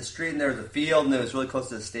the street, and there was a field, and it was really close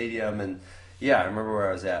to the stadium, and yeah, I remember where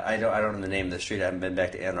I was at. I don't know the name of the street. I haven't been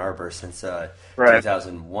back to Ann Arbor since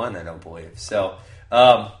 2001, I don't believe. So,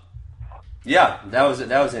 yeah, that was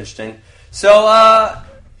interesting. So,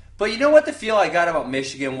 but you know what the feel I got about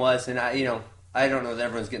Michigan was, and I don't know that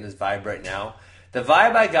everyone's getting this vibe right now. The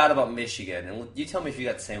vibe I got about Michigan, and you tell me if you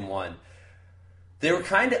got the same one. They were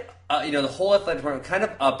kind of, the whole athletic department kind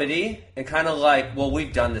of uppity and kind of like, well,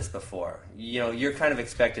 we've done this before. You're kind of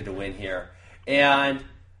expected to win here, and.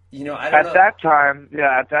 I don't know. At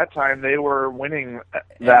that time, they were winning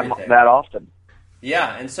that often.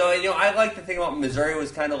 Yeah, and so, I like to think about Missouri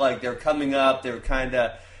was kind of like they're coming up. They were kind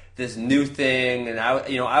of this new thing, and I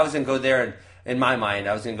was going to go there, and in my mind,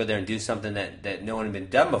 I was going to go there and do something that no one had been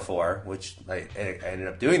done before, which I ended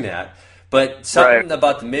up doing that. But something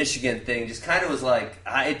about the Michigan thing just kind of was like,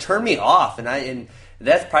 it turned me off, and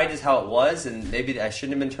that's probably just how it was, and maybe I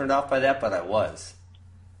shouldn't have been turned off by that, but I was.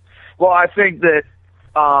 Well, I think that.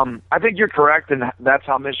 I think you're correct, and that's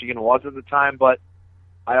how Michigan was at the time. But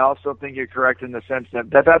I also think you're correct in the sense that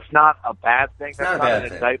that's not a bad thing. That's not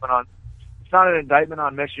an indictment on. It's not an indictment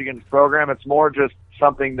on Michigan's program. It's more just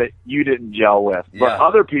something that you didn't gel with. Yeah. But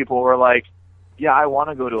other people were like, "Yeah, I want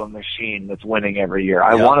to go to a machine that's winning every year.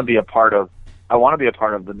 I want to be a part of. I want to be a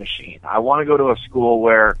part of the machine. I want to go to a school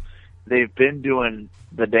where they've been doing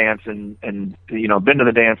the dance and been to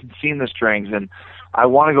the dance and seen the strings, and I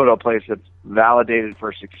want to go to a place that's validated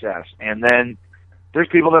for success." And then there's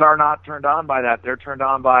people that are not turned on by that. They're turned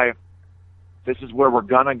on by, this is where we're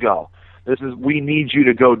going to go. We need you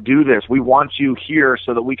to go do this. We want you here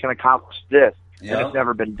so that we can accomplish this. Yeah. And it's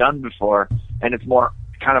never been done before. And it's more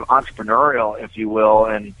kind of entrepreneurial, if you will.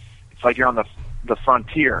 And it's like you're on the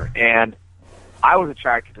frontier. And I was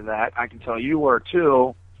attracted to that. I can tell you were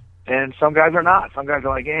too. And some guys are not. Some guys are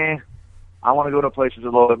like, I want to go to places a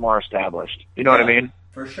little bit more established. You know what I mean?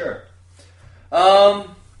 For sure.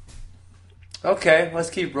 Okay,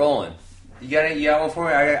 let's keep rolling. You got one for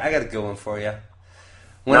me? I got a good one for you.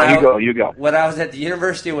 You go. When I was at the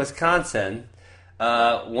University of Wisconsin,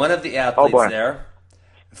 one of the athletes there,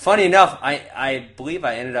 funny enough, I believe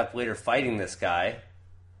I ended up later fighting this guy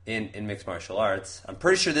in mixed martial arts. I'm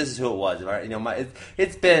pretty sure this is who it was. Right? You know,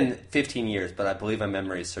 it's been 15 years, but I believe my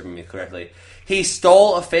memory is serving me correctly. He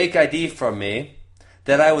stole a fake ID from me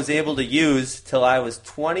that I was able to use till I was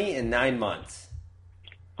 20 and 9 months.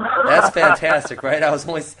 That's fantastic, right? I was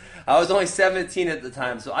only 17 at the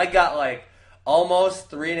time, so I got like almost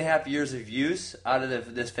 3.5 years of use out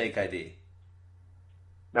of this fake ID.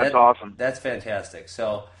 That's awesome. That's fantastic.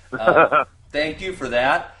 So thank you for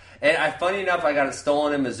that. And funny enough, I got it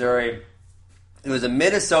stolen in Missouri. It was a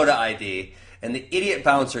Minnesota ID, and the idiot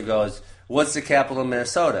bouncer goes, "What's the capital of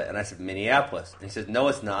Minnesota?" And I said, "Minneapolis." And he said, "No,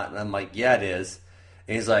 it's not." And I'm like, "Yeah, it is."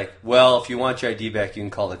 And he's like, "Well, if you want your ID back, you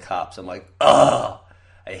can call the cops." I'm like, "Ugh,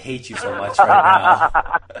 I hate you so much right now."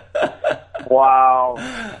 Wow.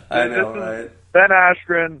 I know, right? Ben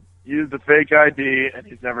Askren used a fake ID, and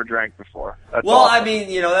he's never drank before. That's well, awesome. I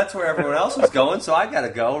mean, that's where everyone else was going, so I got to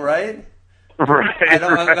go, right? Right. I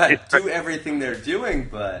don't have to do everything they're doing,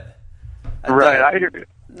 but I hear you.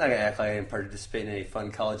 I'm not going to act like I didn't participate in any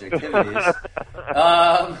fun college activities.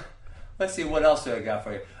 Let's see, what else do I got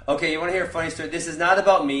for you? Okay, you want to hear a funny story? This is not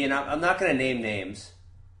about me, and I'm not going to name names.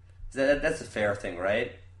 That's a fair thing,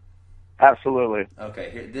 right? Absolutely.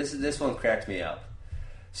 Okay, here, this one cracked me up.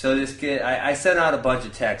 So this kid, I sent out a bunch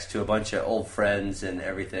of texts to a bunch of old friends and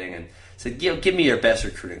everything, and said, give me your best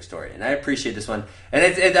recruiting story. And I appreciate this one. And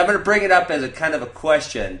I'm going to bring it up as a kind of a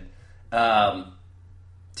question to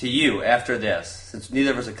you after this. Since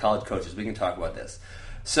neither of us are college coaches, we can talk about this.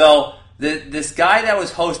 So this guy that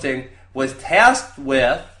was hosting was tasked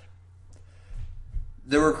with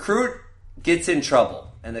the recruit gets in trouble.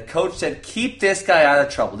 And the coach said, keep this guy out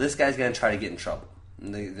of trouble. This guy's going to try to get in trouble.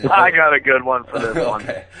 I got a good one for this one.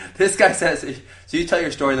 Okay. This guy says, so you tell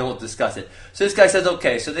your story and then we'll discuss it. So this guy says,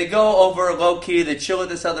 okay, so they go over low-key, they chill at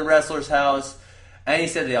this other wrestler's house, and he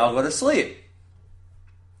said they all go to sleep.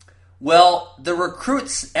 Well, the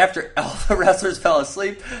recruits, after all the wrestlers fell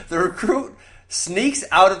asleep, the recruit sneaks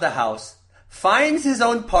out of the house, finds his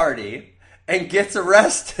own party, and gets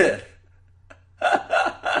arrested.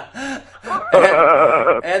 and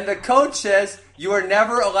the coach says, you are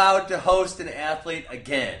never allowed to host an athlete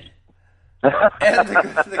again. And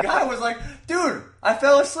the guy was like, dude, I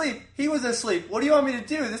fell asleep. He was asleep. What do you want me to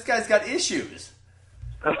do? This guy's got issues.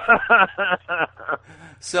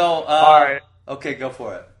 So, all right. Okay, go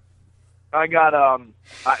for it. I got,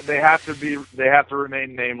 they have to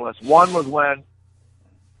remain nameless. One was when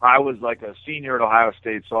I was like a senior at Ohio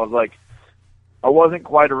State. So I wasn't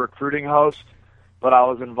quite a recruiting host, but I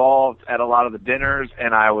was involved at a lot of the dinners,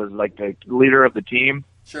 and I was like the leader of the team.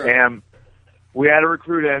 Sure. And we had a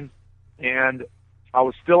recruit in, and I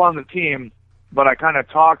was still on the team, but I kind of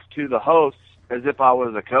talked to the hosts as if I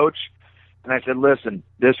was a coach. And I said, listen,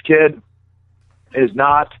 this kid is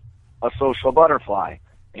not a social butterfly.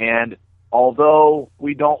 And although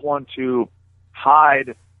we don't want to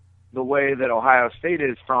hide the way that Ohio State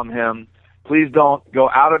is from him, please don't go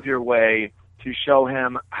out of your way to show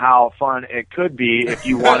him how fun it could be if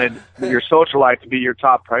you wanted your social life to be your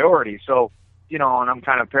top priority. So, and I'm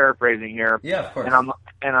kind of paraphrasing here. Yeah, of course.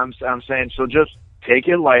 And I'm saying, so just take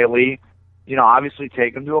it lightly. Obviously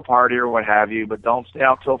take him to a party or what have you, but don't stay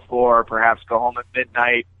out till 4. Perhaps go home at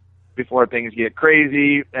midnight before things get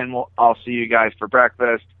crazy, and I'll see you guys for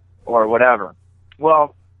breakfast or whatever.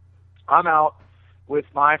 Well, I'm out with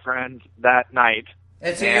my friends that night.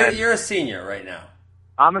 And so you're a senior right now.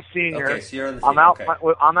 I'm a senior. Okay, so you're on the team.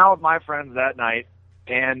 I'm out with my friends that night,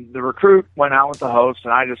 and the recruit went out with the host,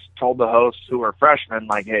 and I just told the hosts who were freshmen,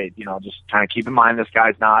 like, hey, just kind of keep in mind this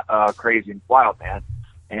guy's not a crazy and wild man,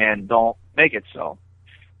 and don't make it so.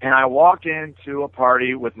 And I walked into a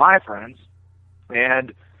party with my friends,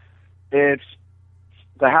 and it's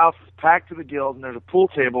the house is packed to the gills, and there's a pool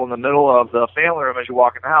table in the middle of the family room as you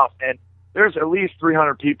walk in the house, and there's at least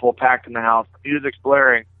 300 people packed in the house, the music's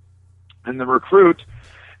blaring, and the recruit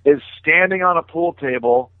is standing on a pool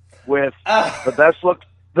table with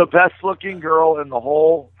the best looking girl in the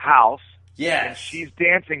whole house. Yes. And she's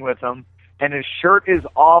dancing with him, and his shirt is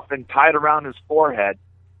off and tied around his forehead.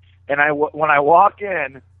 And when I walk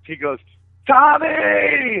in, He goes,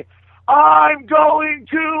 Tommy, I'm going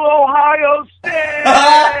to Ohio State.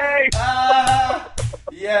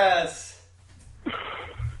 Yes.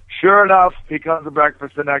 Sure enough, he comes to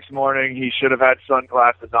breakfast the next morning. He should have had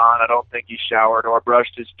sunglasses on. I don't think he showered or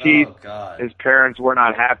brushed his teeth. Oh, God. His parents were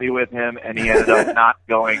not happy with him, and he ended up not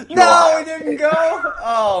going to No, Ohio he didn't go?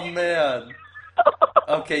 Oh, man.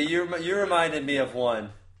 Okay, you reminded me of one.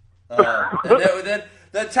 And then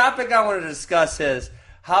the topic I want to discuss is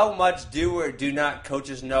how much do or do not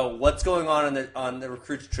coaches know what's going on the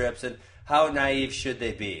recruits trips, and how naive should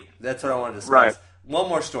they be? That's what I want to discuss. Right. One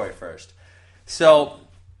more story first. So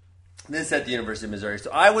this is at the University of Missouri.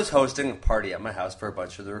 So I was hosting a party at my house for a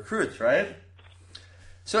bunch of the recruits, right?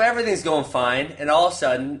 So everything's going fine, and all of a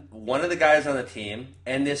sudden, one of the guys on the team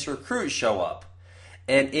and this recruit show up,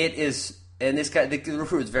 and this guy, the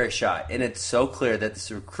recruit is very shy, and it's so clear that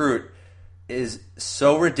this recruit is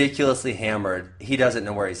so ridiculously hammered, he doesn't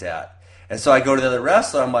know where he's at. And so I go to the other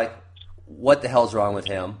wrestler, I'm like, what the hell's wrong with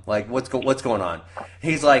him? Like, what's going on?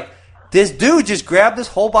 He's like, this dude just grabbed this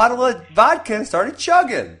whole bottle of vodka and started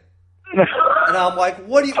chugging. And I'm like,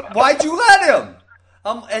 why'd you let him?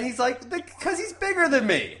 And he's like, because he's bigger than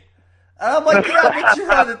me. And I'm like, yeah, but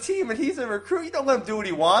you're on the team and he's a recruit. You don't let him do what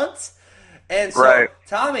he wants. And so, right.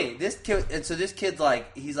 Tommy, this kid's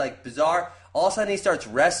like, he's like bizarre. All of a sudden he starts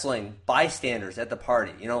wrestling bystanders at the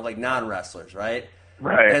party, like non-wrestlers, right?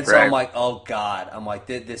 Right. And so right. I'm like, oh God. I'm like,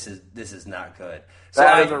 this is not good. So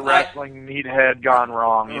that is a wrestling meathead gone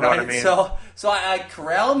wrong. You know what I mean? So I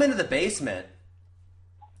corral him into the basement.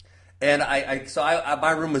 And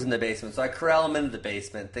my room was in the basement, so I corral him into the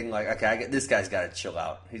basement, thinking like, okay, this guy's got to chill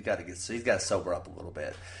out. He's got to sober up a little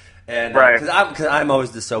bit, and right. Because I'm always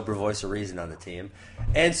the sober voice of reason on the team,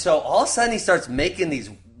 and so all of a sudden he starts making these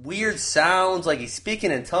weird sounds, like he's speaking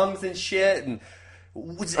in tongues and shit, and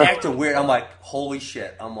was acting weird. I'm like, holy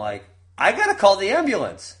shit! I'm like, I gotta call the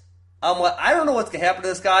ambulance. I'm like, I don't know what's gonna happen to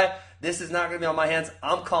this guy. This is not gonna be on my hands.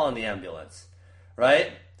 I'm calling the ambulance,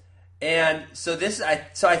 right? And so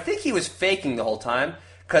I think he was faking the whole time,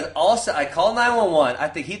 because also I called 911. I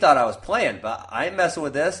think he thought I was playing, but I ain't messing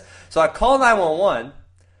with this. So I called 911.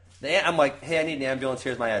 I'm like, hey, I need an ambulance.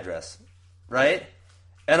 Here's my address, right?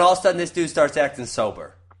 And all of a sudden, this dude starts acting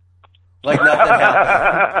sober, like nothing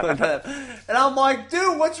happened. And I'm like,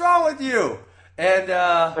 dude, what's wrong with you? And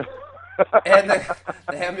the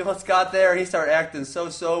ambulance got there, and he started acting so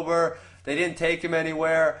sober. They didn't take him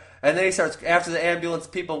anywhere. And then he starts, after the ambulance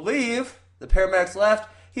people leave, the paramedics left,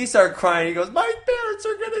 he started crying. He goes, my parents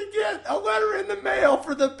are going to get a letter in the mail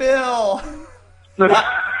for the bill.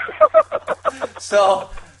 So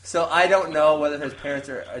I don't know whether his parents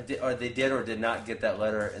or they did or did not get that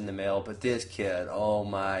letter in the mail, but this kid, oh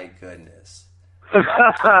my goodness.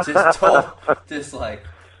 just like,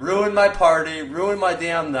 ruined my party, ruined my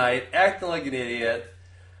damn night, acting like an idiot.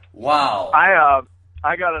 Wow.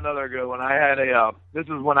 I got another good one. I had this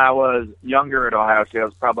is when I was younger at Ohio State. I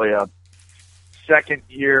was probably a second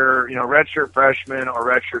year, redshirt freshman or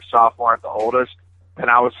redshirt sophomore at the oldest. And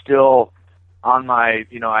I was still on my,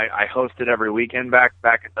 I hosted every weekend back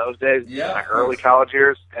in those days, in my early college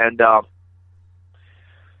years. And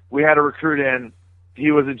we had a recruit in. He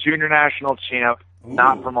was a junior national champ,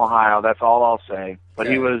 not from Ohio. That's all I'll say. But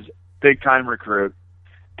he was big-time recruit.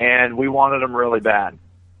 And we wanted him really bad.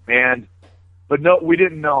 But no, we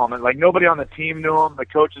didn't know him. And like nobody on the team knew him. The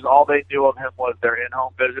coaches, all they knew of him was their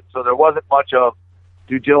in-home visit. So there wasn't much of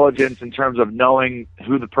due diligence in terms of knowing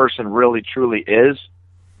who the person really truly is.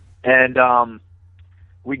 And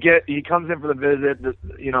he comes in for the visit.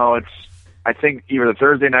 It's I think either the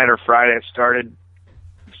Thursday night or Friday. It started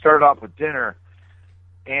off with dinner,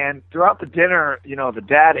 and throughout the dinner, the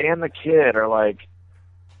dad and the kid are like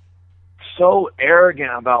so arrogant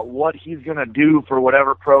about what he's going to do for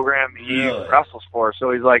whatever program he wrestles for.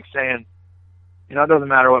 So he's like saying, it doesn't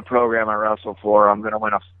matter what program I wrestle for, I'm going to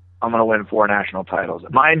win 4 national titles.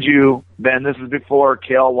 Mind you, Ben, this is before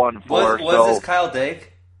Cale won 4. Was this Kyle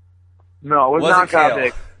Dake? No, it was not Kyle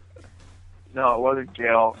Dake. No, it wasn't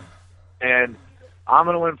Cale. And I'm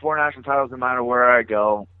going to win 4 national titles no matter where I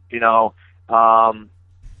go.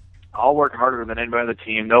 I'll work harder than anybody on the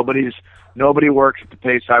team. Nobody works at the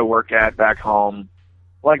pace I work at back home.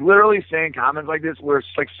 Like literally saying comments like this where it's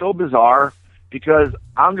like so bizarre, because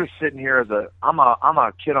I'm just sitting here I'm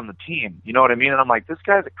a kid on the team. You know what I mean? And I'm like, this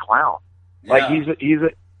guy's a clown. Yeah. Like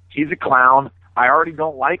he's a clown. I already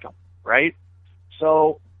don't like him, right?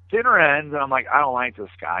 So dinner ends and I'm like, I don't like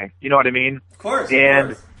this guy. You know what I mean? Of course.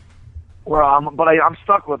 And I'm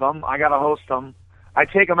stuck with him. I gotta host him. I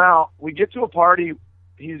take him out. We get to a party.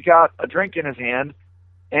 He's got a drink in his hand,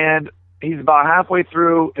 and he's about halfway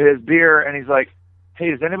through his beer, and he's like,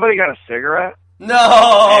 hey, has anybody got a cigarette? No.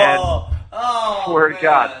 And swear to man.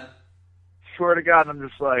 God. Swear to God, I'm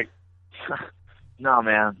just like, no,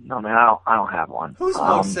 man, I don't have one. Who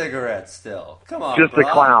smokes cigarettes still? Come on, just bro.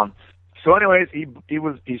 a clown. So, anyways, he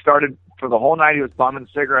started for the whole night. He was bumming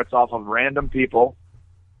cigarettes off of random people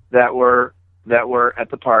that were at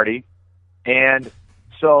the party, and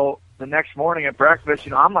so the next morning at breakfast,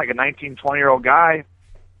 I'm like a 19, 20-year-old guy.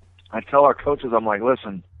 I tell our coaches, I'm like,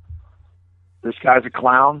 listen, this guy's a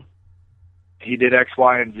clown. He did X,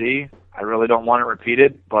 Y, and Z. I really don't want it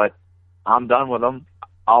repeated, but I'm done with him.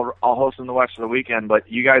 I'll host him the rest of the weekend, but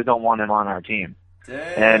you guys don't want him on our team.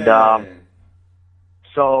 Dang. And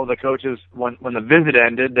so the coaches, when the visit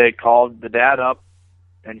ended, they called the dad up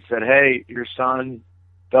and said, hey, your son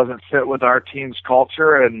doesn't fit with our team's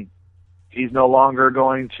culture, and he's no longer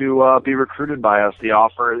going to be recruited by us. It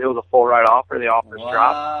was a full ride offer. The offer's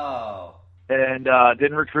dropped. And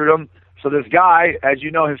didn't recruit him. So this guy, as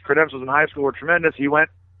you know, his credentials in high school were tremendous. He went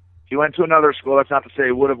to another school. That's not to say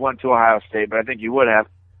he would have went to Ohio State, but I think he would have.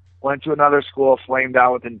 Went to another school, flamed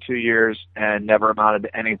out within 2 years, and never amounted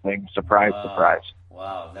to anything. Surprise, surprise.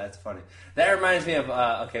 Wow, that's funny. That reminds me of,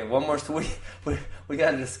 one more story. We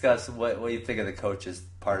got to discuss what you think of the coaches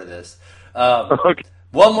part of this. Okay.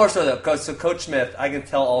 One more story, though. So Coach Smith, I can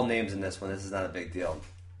tell all names in this one. This is not a big deal.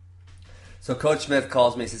 So Coach Smith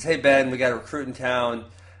calls me and says, hey, Ben, we got a recruit in town.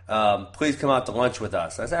 Please come out to lunch with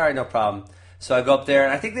us. I said, all right, no problem. So I go up there,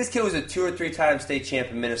 and I think this kid was a 2 or 3 time state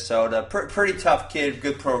champ in Minnesota. Pretty tough kid,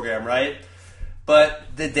 good program, right? But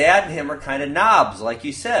the dad and him are kind of knobs, like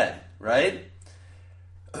you said, right?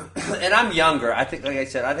 And I'm younger. I think, like I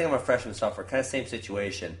said, I'm a freshman, sophomore, kind of same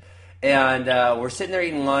situation. And we're sitting there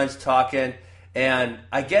eating lunch, talking, and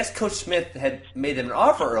I guess Coach Smith had made them an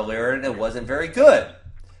offer earlier, and it wasn't very good.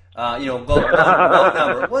 Low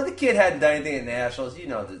number. Well, the kid hadn't done anything at nationals. You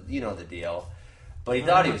know the deal. But he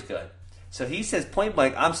thought he was good. So he says point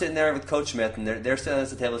blank, I'm sitting there with Coach Smith, and they're sitting at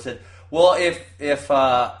the table and said, well, if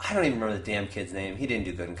I don't even remember the damn kid's name. He didn't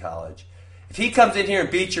do good in college. If he comes in here and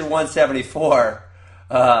beats your 174,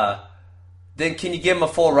 then can you give him a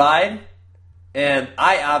full ride? And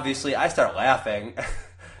I start laughing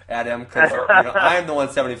at him because I'm the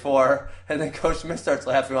 174, and then Coach Smith starts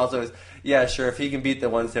laughing also. Is, yeah, sure, if he can beat the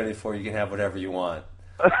 174, you can have whatever you want.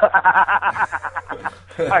 I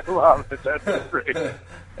love it. That's great.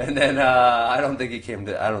 And then I don't think he came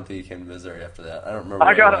to Missouri after that. I don't remember.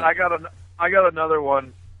 I got another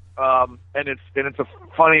one, and it's a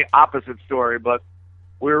funny opposite story. But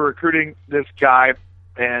we were recruiting this guy,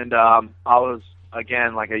 and I was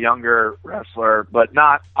again like a younger wrestler, but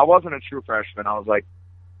I wasn't a true freshman. I was like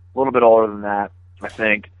a little bit older than that, I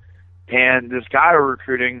think. And this guy we were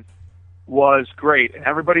recruiting was great, and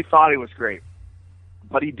everybody thought he was great,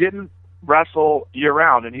 but he didn't wrestle year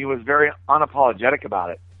round, and he was very unapologetic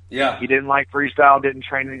about it. Yeah. He didn't like freestyle, didn't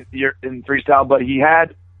train in freestyle, but he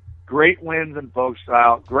had great wins in folk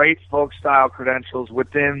style, great folk style credentials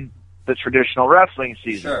within the traditional wrestling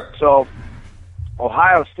season. Sure. So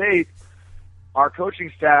Ohio State, our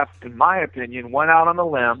coaching staff, in my opinion, went out on a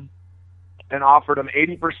limb and offered him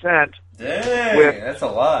 80%. Dang, that's a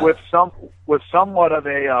lot. With somewhat of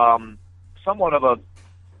a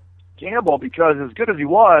gamble, because as good as he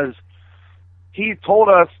was, he told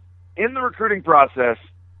us in the recruiting process,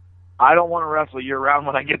 I don't want to wrestle year round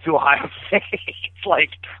when I get to Ohio State. like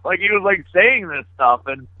he was like saying this stuff,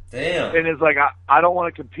 and damn, and it's like I don't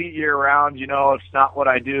want to compete year round. It's not what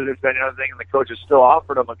I do. This, that, and the other thing, and the coaches still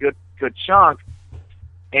offered him a good chunk.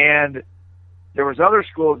 And there was other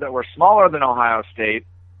schools that were smaller than Ohio State,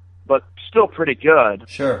 but still pretty good.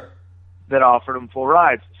 Sure. That offered him full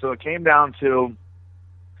rides. So it came down to,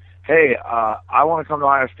 hey, I want to come to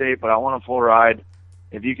Ohio State, but I want a full ride.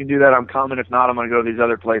 If you can do that, I'm coming. If not, I'm going to go to these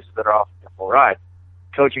other places that are offering a full ride.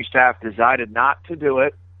 Coaching staff decided not to do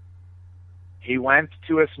it. He went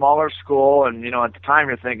to a smaller school, and, at the time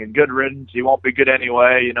you're thinking, good riddance. He won't be good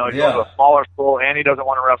anyway. He's going to a smaller school, and he doesn't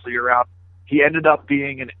want to wrestle year-round. He ended up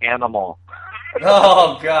being an animal.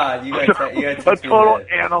 Oh, God. You got a total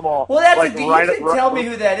animal. Well, you can tell me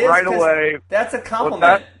who that is. Right away. That's a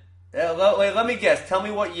compliment. Wait, let me guess. Tell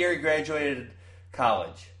me what year he graduated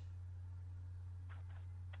college.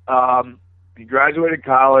 He graduated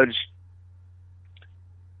college.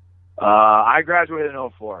 I graduated in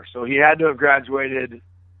 2004, so he had to have graduated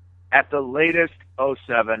at the latest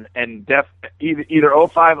 2007, and either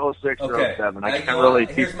 2005, 2006, or 2007. I can't really.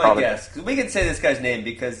 Here's my guess. We can say this guy's name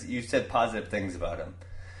because you said positive things about him.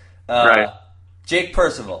 Right. Jake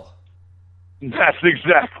Percival. That's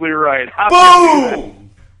exactly right. Boom!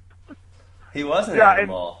 He was an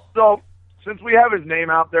animal. So since we have his name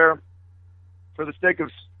out there, for the sake of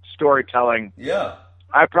storytelling. Yeah.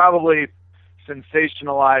 I probably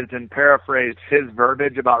sensationalized and paraphrased his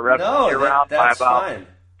verbiage about wrestling year-round by about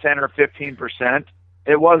 10 or 15%.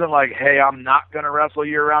 It wasn't like, hey, I'm not going to wrestle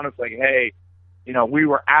year-round. It's like, hey, you know, we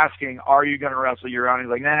were asking, are you going to wrestle year-round?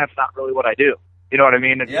 He's like, nah, that's not really what I do. You know what I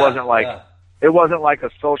mean? It wasn't like a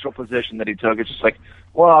social position that he took. It's just like,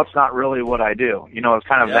 well, it's not really what I do. You know, it's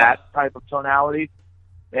kind of that type of tonality.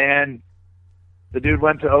 And the dude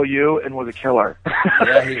went to OU and was a killer.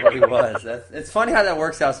 Yeah, he was. It's funny how that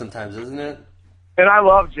works out sometimes, isn't it? And I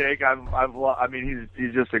love Jake. I mean,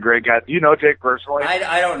 he's just a great guy. Do you know Jake personally?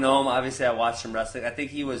 I don't know him. Obviously, I watched him wrestling. I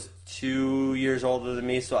think he was 2 years older than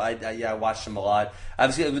me, so I watched him a lot.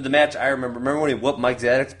 Obviously, the match I remember when he whooped Mike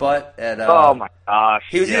Zadek's butt. Oh my gosh!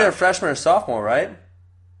 He was either a freshman or sophomore, right?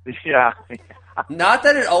 Yeah. Not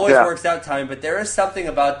that it always works out, Tommy, but there is something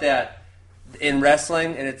about that in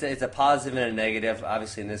wrestling, and it's a positive and a negative.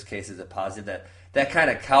 Obviously, in this case, it's a positive that kind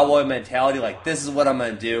of cowboy mentality, like, this is what I'm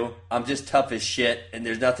going to do. I'm just tough as shit, and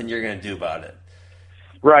there's nothing you're going to do about it.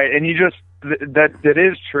 Right, and you just, that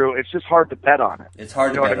is true. It's just hard to bet on it. It's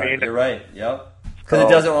hard to bet on it. You're right, yep. Because it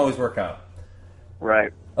doesn't always work out.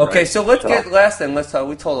 Right. Okay, so let's get last thing. Let's talk.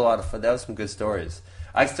 We told a lot of fun. That was some good stories.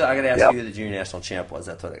 I got to ask you who the junior national champ was.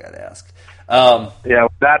 That's what I got to ask. Yeah,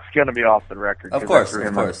 that's going to be off the record. Of course,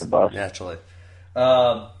 naturally.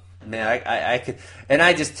 Man, I could, and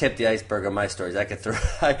I just tipped the iceberg on my stories. I could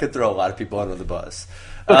throw a lot of people under the bus.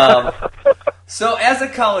 So, as a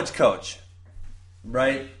college coach,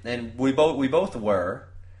 right, and we both were,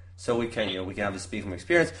 so we can obviously speak from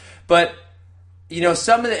experience. But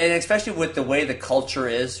some of the, and especially with the way the culture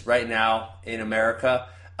is right now in America,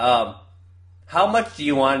 how much do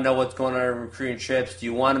you want to know what's going on in recruiting trips? Do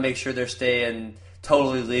you want to make sure they're staying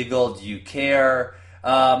totally legal? Do you care?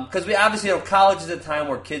 Because we obviously college is a time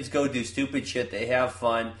where kids go do stupid shit, they have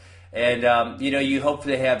fun, and you hope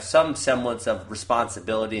they have some semblance of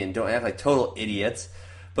responsibility and don't act like total idiots.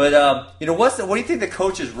 But what do you think the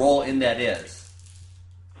coach's role in that is?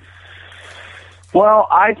 Well,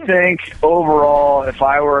 I think overall, if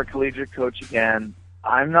I were a collegiate coach again,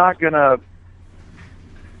 I'm not gonna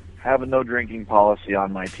have a no drinking policy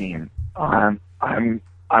on my team. I'm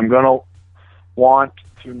gonna want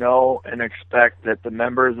to know and expect that the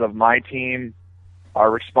members of my team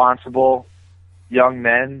are responsible young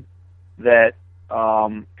men that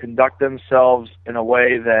conduct themselves in a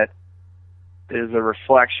way that is a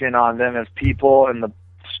reflection on them as people and the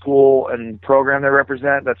school and program they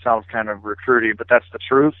represent. That sounds kind of recruity, but that's the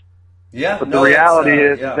truth. Yeah. But the reality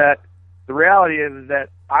is that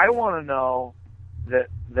I want to know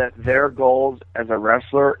that their goals as a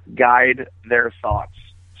wrestler guide their thoughts.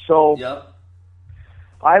 So. Yep.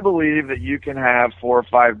 I believe that you can have 4 or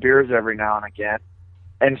 5 beers every now and again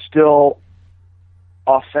and still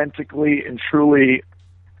authentically and truly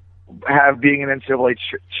have being an NCAA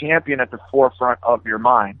champion at the forefront of your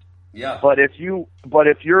mind. Yeah. But if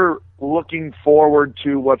you're looking forward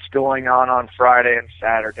to what's going on Friday and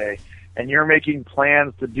Saturday, and you're making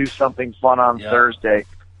plans to do something fun on Thursday,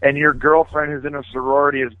 and your girlfriend who's in a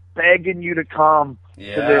sorority is begging you to come to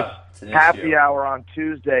this happy hour on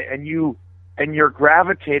Tuesday, and you're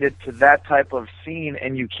gravitated to that type of scene,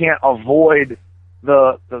 and you can't avoid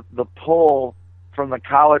the pull from the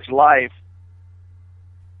college life,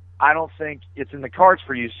 I don't think it's in the cards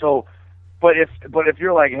for you. So, but if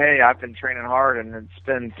you're like, hey, I've been training hard, and it's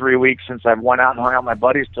been 3 weeks since I went out and hung out with my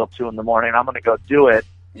buddies till 2 a.m, I'm going to go do it.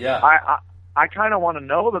 Yeah. I kind of want to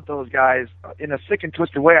know that those guys, in a sick and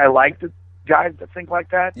twisted way, I like the guys that think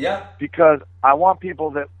like that. Yeah. Because I want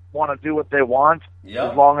people that want to do what they want,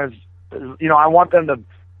 as long as, I want them to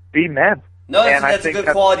be men. No, that's a good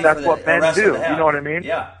quality that's for what men do. You know what I mean?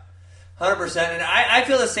 Yeah, 100%. And I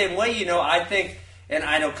feel the same way. I think, and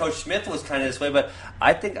I know Coach Smith was kind of this way, but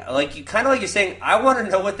I think, like you're saying, I want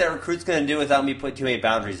to know what that recruit's going to do without me putting too many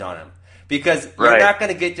boundaries on him. Because you're not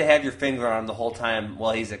going to get to have your finger on him the whole time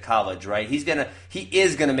while he's at college, right? He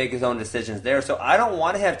is going to make his own decisions there. So I don't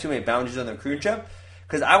want to have too many boundaries on the recruiting trip,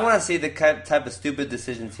 because I want to see the type of stupid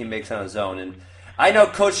decisions he makes on his own. And I know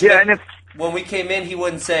Coach Smith, when we came in, he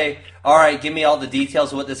wouldn't say, all right, give me all the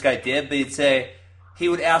details of what this guy did, but he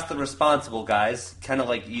would ask the responsible guys, kind of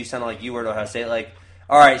like you sounded like you were to how to say it, like,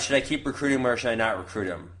 all right, should I keep recruiting him or should I not recruit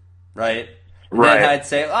him, right? And then I'd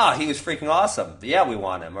say, oh, he was freaking awesome. Yeah, we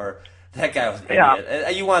want him. Or that guy was an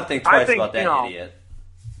idiot. You want to think twice about that idiot.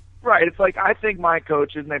 Right. It's like, I think my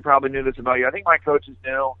coaches, and they probably knew this about you, I think my coaches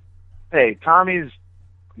knew, hey, Tommy's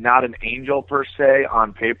not an angel per se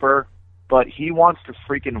on paper, but he wants to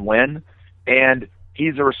freaking win, and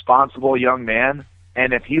he's a responsible young man.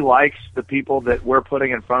 And if he likes the people that we're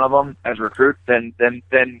putting in front of him as recruits, then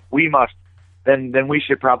we must then we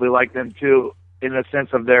should probably like them too, in the sense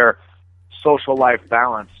of their social life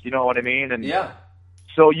balance. You know what I mean? And yeah.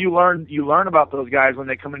 So you learn about those guys when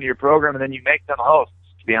they come into your program, and then you make them hosts.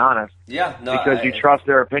 To be honest, yeah, no, because you trust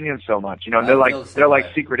their opinions so much. You know, they're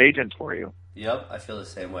like secret agents for you. Yep, I feel the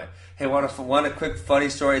same way. Hey, want a quick funny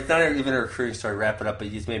story? It's not even a recruiting story. Wrap it up, but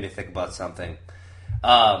you just made me think about something.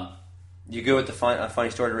 You good with a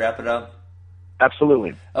funny story to wrap it up?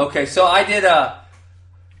 Absolutely. Okay, so I did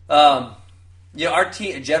our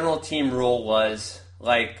general team rule was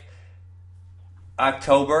like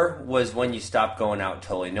October was when you stopped going out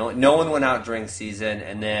totally. No one went out during season,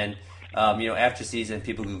 and then after season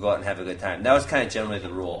people could go out and have a good time. That was kind of generally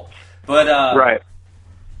the rule. But right.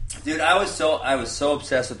 Dude, I was so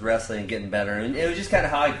obsessed with wrestling and getting better, and it was just kind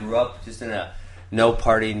of how I grew up, just in a no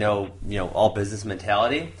party, no all business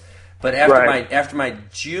mentality. But after my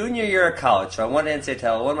junior year of college, so I won NCAA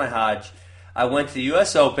title, I won my Hodge, I went to the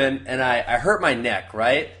U.S. Open, and I hurt my neck,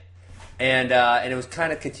 right? And it was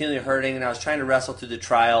kind of continually hurting, and I was trying to wrestle through the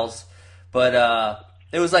trials, but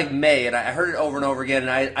it was like May, and I heard it over and over again,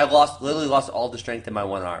 and I literally lost all the strength in my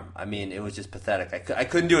one arm. I mean, it was just pathetic. I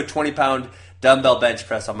couldn't do a 20-pound dumbbell bench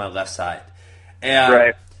press on my left side. And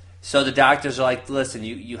right. So the doctors are like, listen,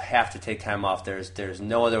 you have to take time off. There's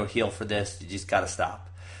no other heal for this. You just got to stop.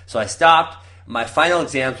 So I stopped. My final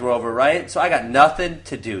exams were over, right? So I got nothing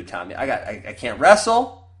to do, Tommy. I can't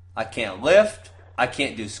wrestle. I can't lift. I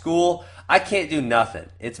can't do school. I can't do nothing.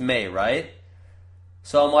 It's May, right?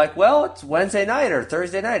 So I'm like, well, it's Wednesday night or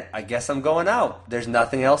Thursday night. I guess I'm going out. There's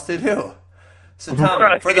nothing else to do. So,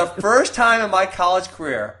 Tommy, for the first time in my college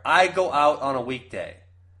career, I go out on a weekday.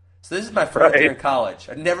 So this is my first year in college.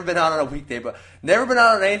 I've never been out on a weekday, but never been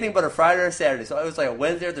out on anything but a Friday or a Saturday. So it was like a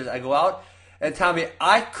Wednesday or Thursday. I go out, and Tommy,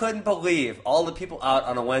 I couldn't believe all the people out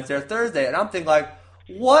on a Wednesday or Thursday. And I'm thinking, like,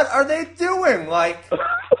 what are they doing? Like,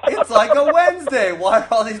 it's like a Wednesday. Why are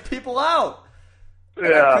all these people out?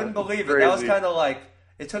 And I couldn't believe it. That was kind of like,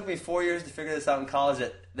 it took me 4 years to figure this out in college,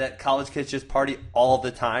 that college kids just party all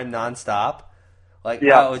the time, nonstop. Like,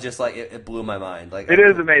 I was just like, it blew my mind. Like, it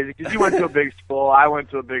is amazing, because you went to a big school, I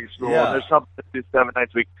went to a big school, and there's something to do 7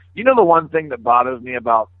 nights a week. You know, the one thing that bothers me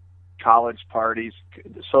about college parties,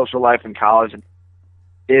 the social life in college,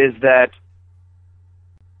 is that,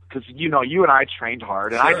 because, you and I trained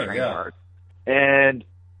hard, and I trained hard, and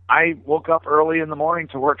I woke up early in the morning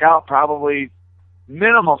to work out probably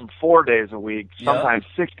minimum 4 days a week, sometimes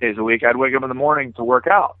 6 days a week. I'd wake up in the morning to work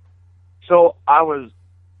out. So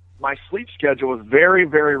my sleep schedule was very,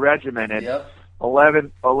 very regimented.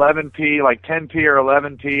 11p, like 10p or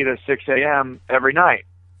 11p to 6 a.m. every night.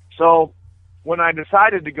 So when I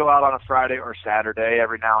decided to go out on a Friday or Saturday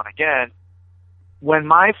every now and again, when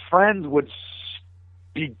my friends would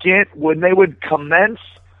when they would commence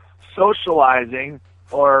socializing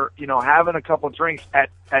or, having a couple drinks at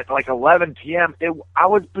like 11 p.m., I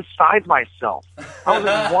was beside myself. I was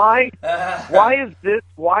like, why is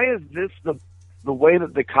this the way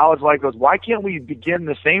that the college life goes? Why can't we begin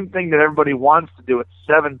the same thing that everybody wants to do at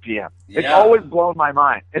 7 p.m.? It's always blown my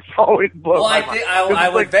mind. It's always blown my mind. I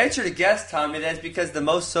would venture to guess, Tommy, that's because the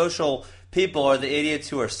most social people are the idiots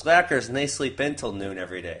who are slackers, and they sleep in till noon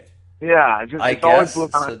every day. Yeah, it's always blew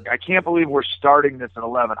my mind. I can't believe we're starting this at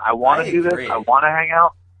 11. I want to do this. I want to hang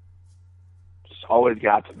out. It's always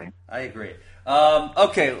got to me. I agree.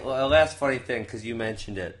 Okay, last funny thing, because you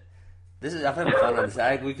mentioned it. I'm having fun on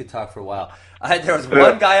this. We could talk for a while. There was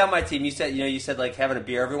one guy on my team. You said like having a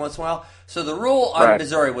beer every once in a while. So the rule on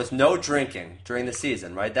Missouri was no drinking during the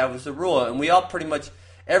season, right? That was the rule, and we all pretty much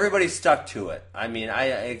everybody stuck to it. I mean,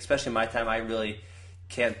 especially my time, I really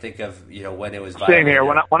can't think of when it was violated. Same here.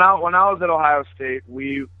 When I was at Ohio State,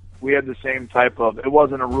 we had the same type of. It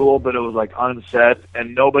wasn't a rule, but it was like unsaid,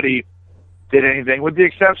 and nobody did anything with the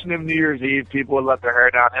exception of New Year's Eve. People would let their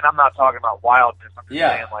hair down, and I'm not talking about wildness. I'm just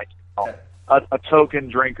saying like. A token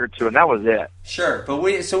drink or two, and that was it. Sure, but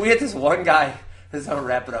we had this one guy. This is how to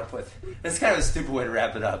wrap it up with. This is kind of a stupid way to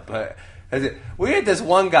wrap it up, but we had this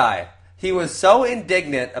one guy. He was so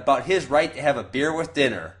indignant about his right to have a beer with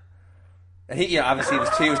dinner, and obviously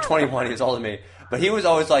he was 21. He was older than me, but he was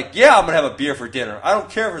always like, "Yeah, I'm gonna have a beer for dinner. I don't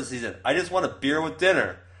care for the season. I just want a beer with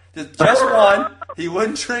dinner. Just one. He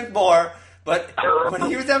wouldn't drink more, but when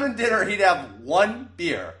he was having dinner, he'd have one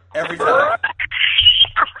beer every time."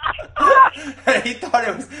 And he thought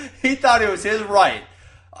it was his right.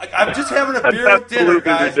 I'm just having a beer with dinner,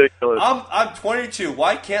 guys. Ridiculous. I'm 22.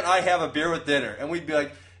 Why can't I have a beer with dinner? And we'd be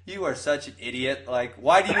like, "You are such an idiot. Like,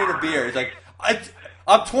 why do you need a beer?" He's like,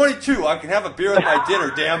 "I'm 22. I can have a beer with my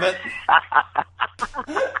dinner. Damn it."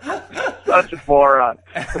 Such a moron.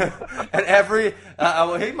 And every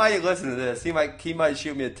well, he might listen to this. He might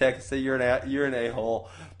shoot me a text and say you're an a-hole.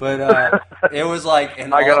 But it was like I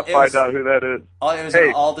gotta find out who that is. It was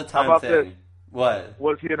an all the time thing. This? What?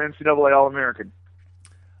 Was he an NCAA All-American?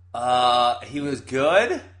 He was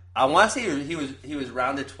good. I want to say he was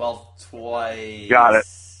rounded 12th twice. Got it.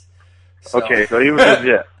 So, okay, so he was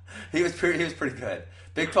legit. He was pretty good.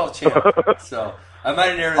 Big 12 champ. So I might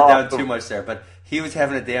have narrowed it down too much there, but he was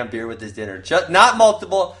having a damn beer with his dinner. Not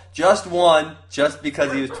multiple, just one, just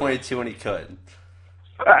because he was 22 and he could.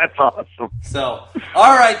 That's awesome. So,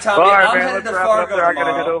 all right, Tommy, all right, I'm man, headed to let's Fargo wrap it up there. tomorrow.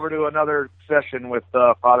 I got to head over to another session with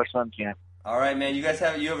father-son camp. All right, man. You guys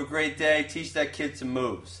have a great day. Teach that kid some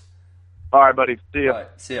moves. All right, buddy. See ya. All right,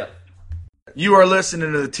 see ya. You are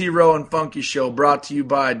listening to the T-Row and Funky Show, brought to you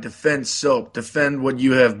by Defend Soap. Defend what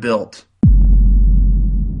you have built.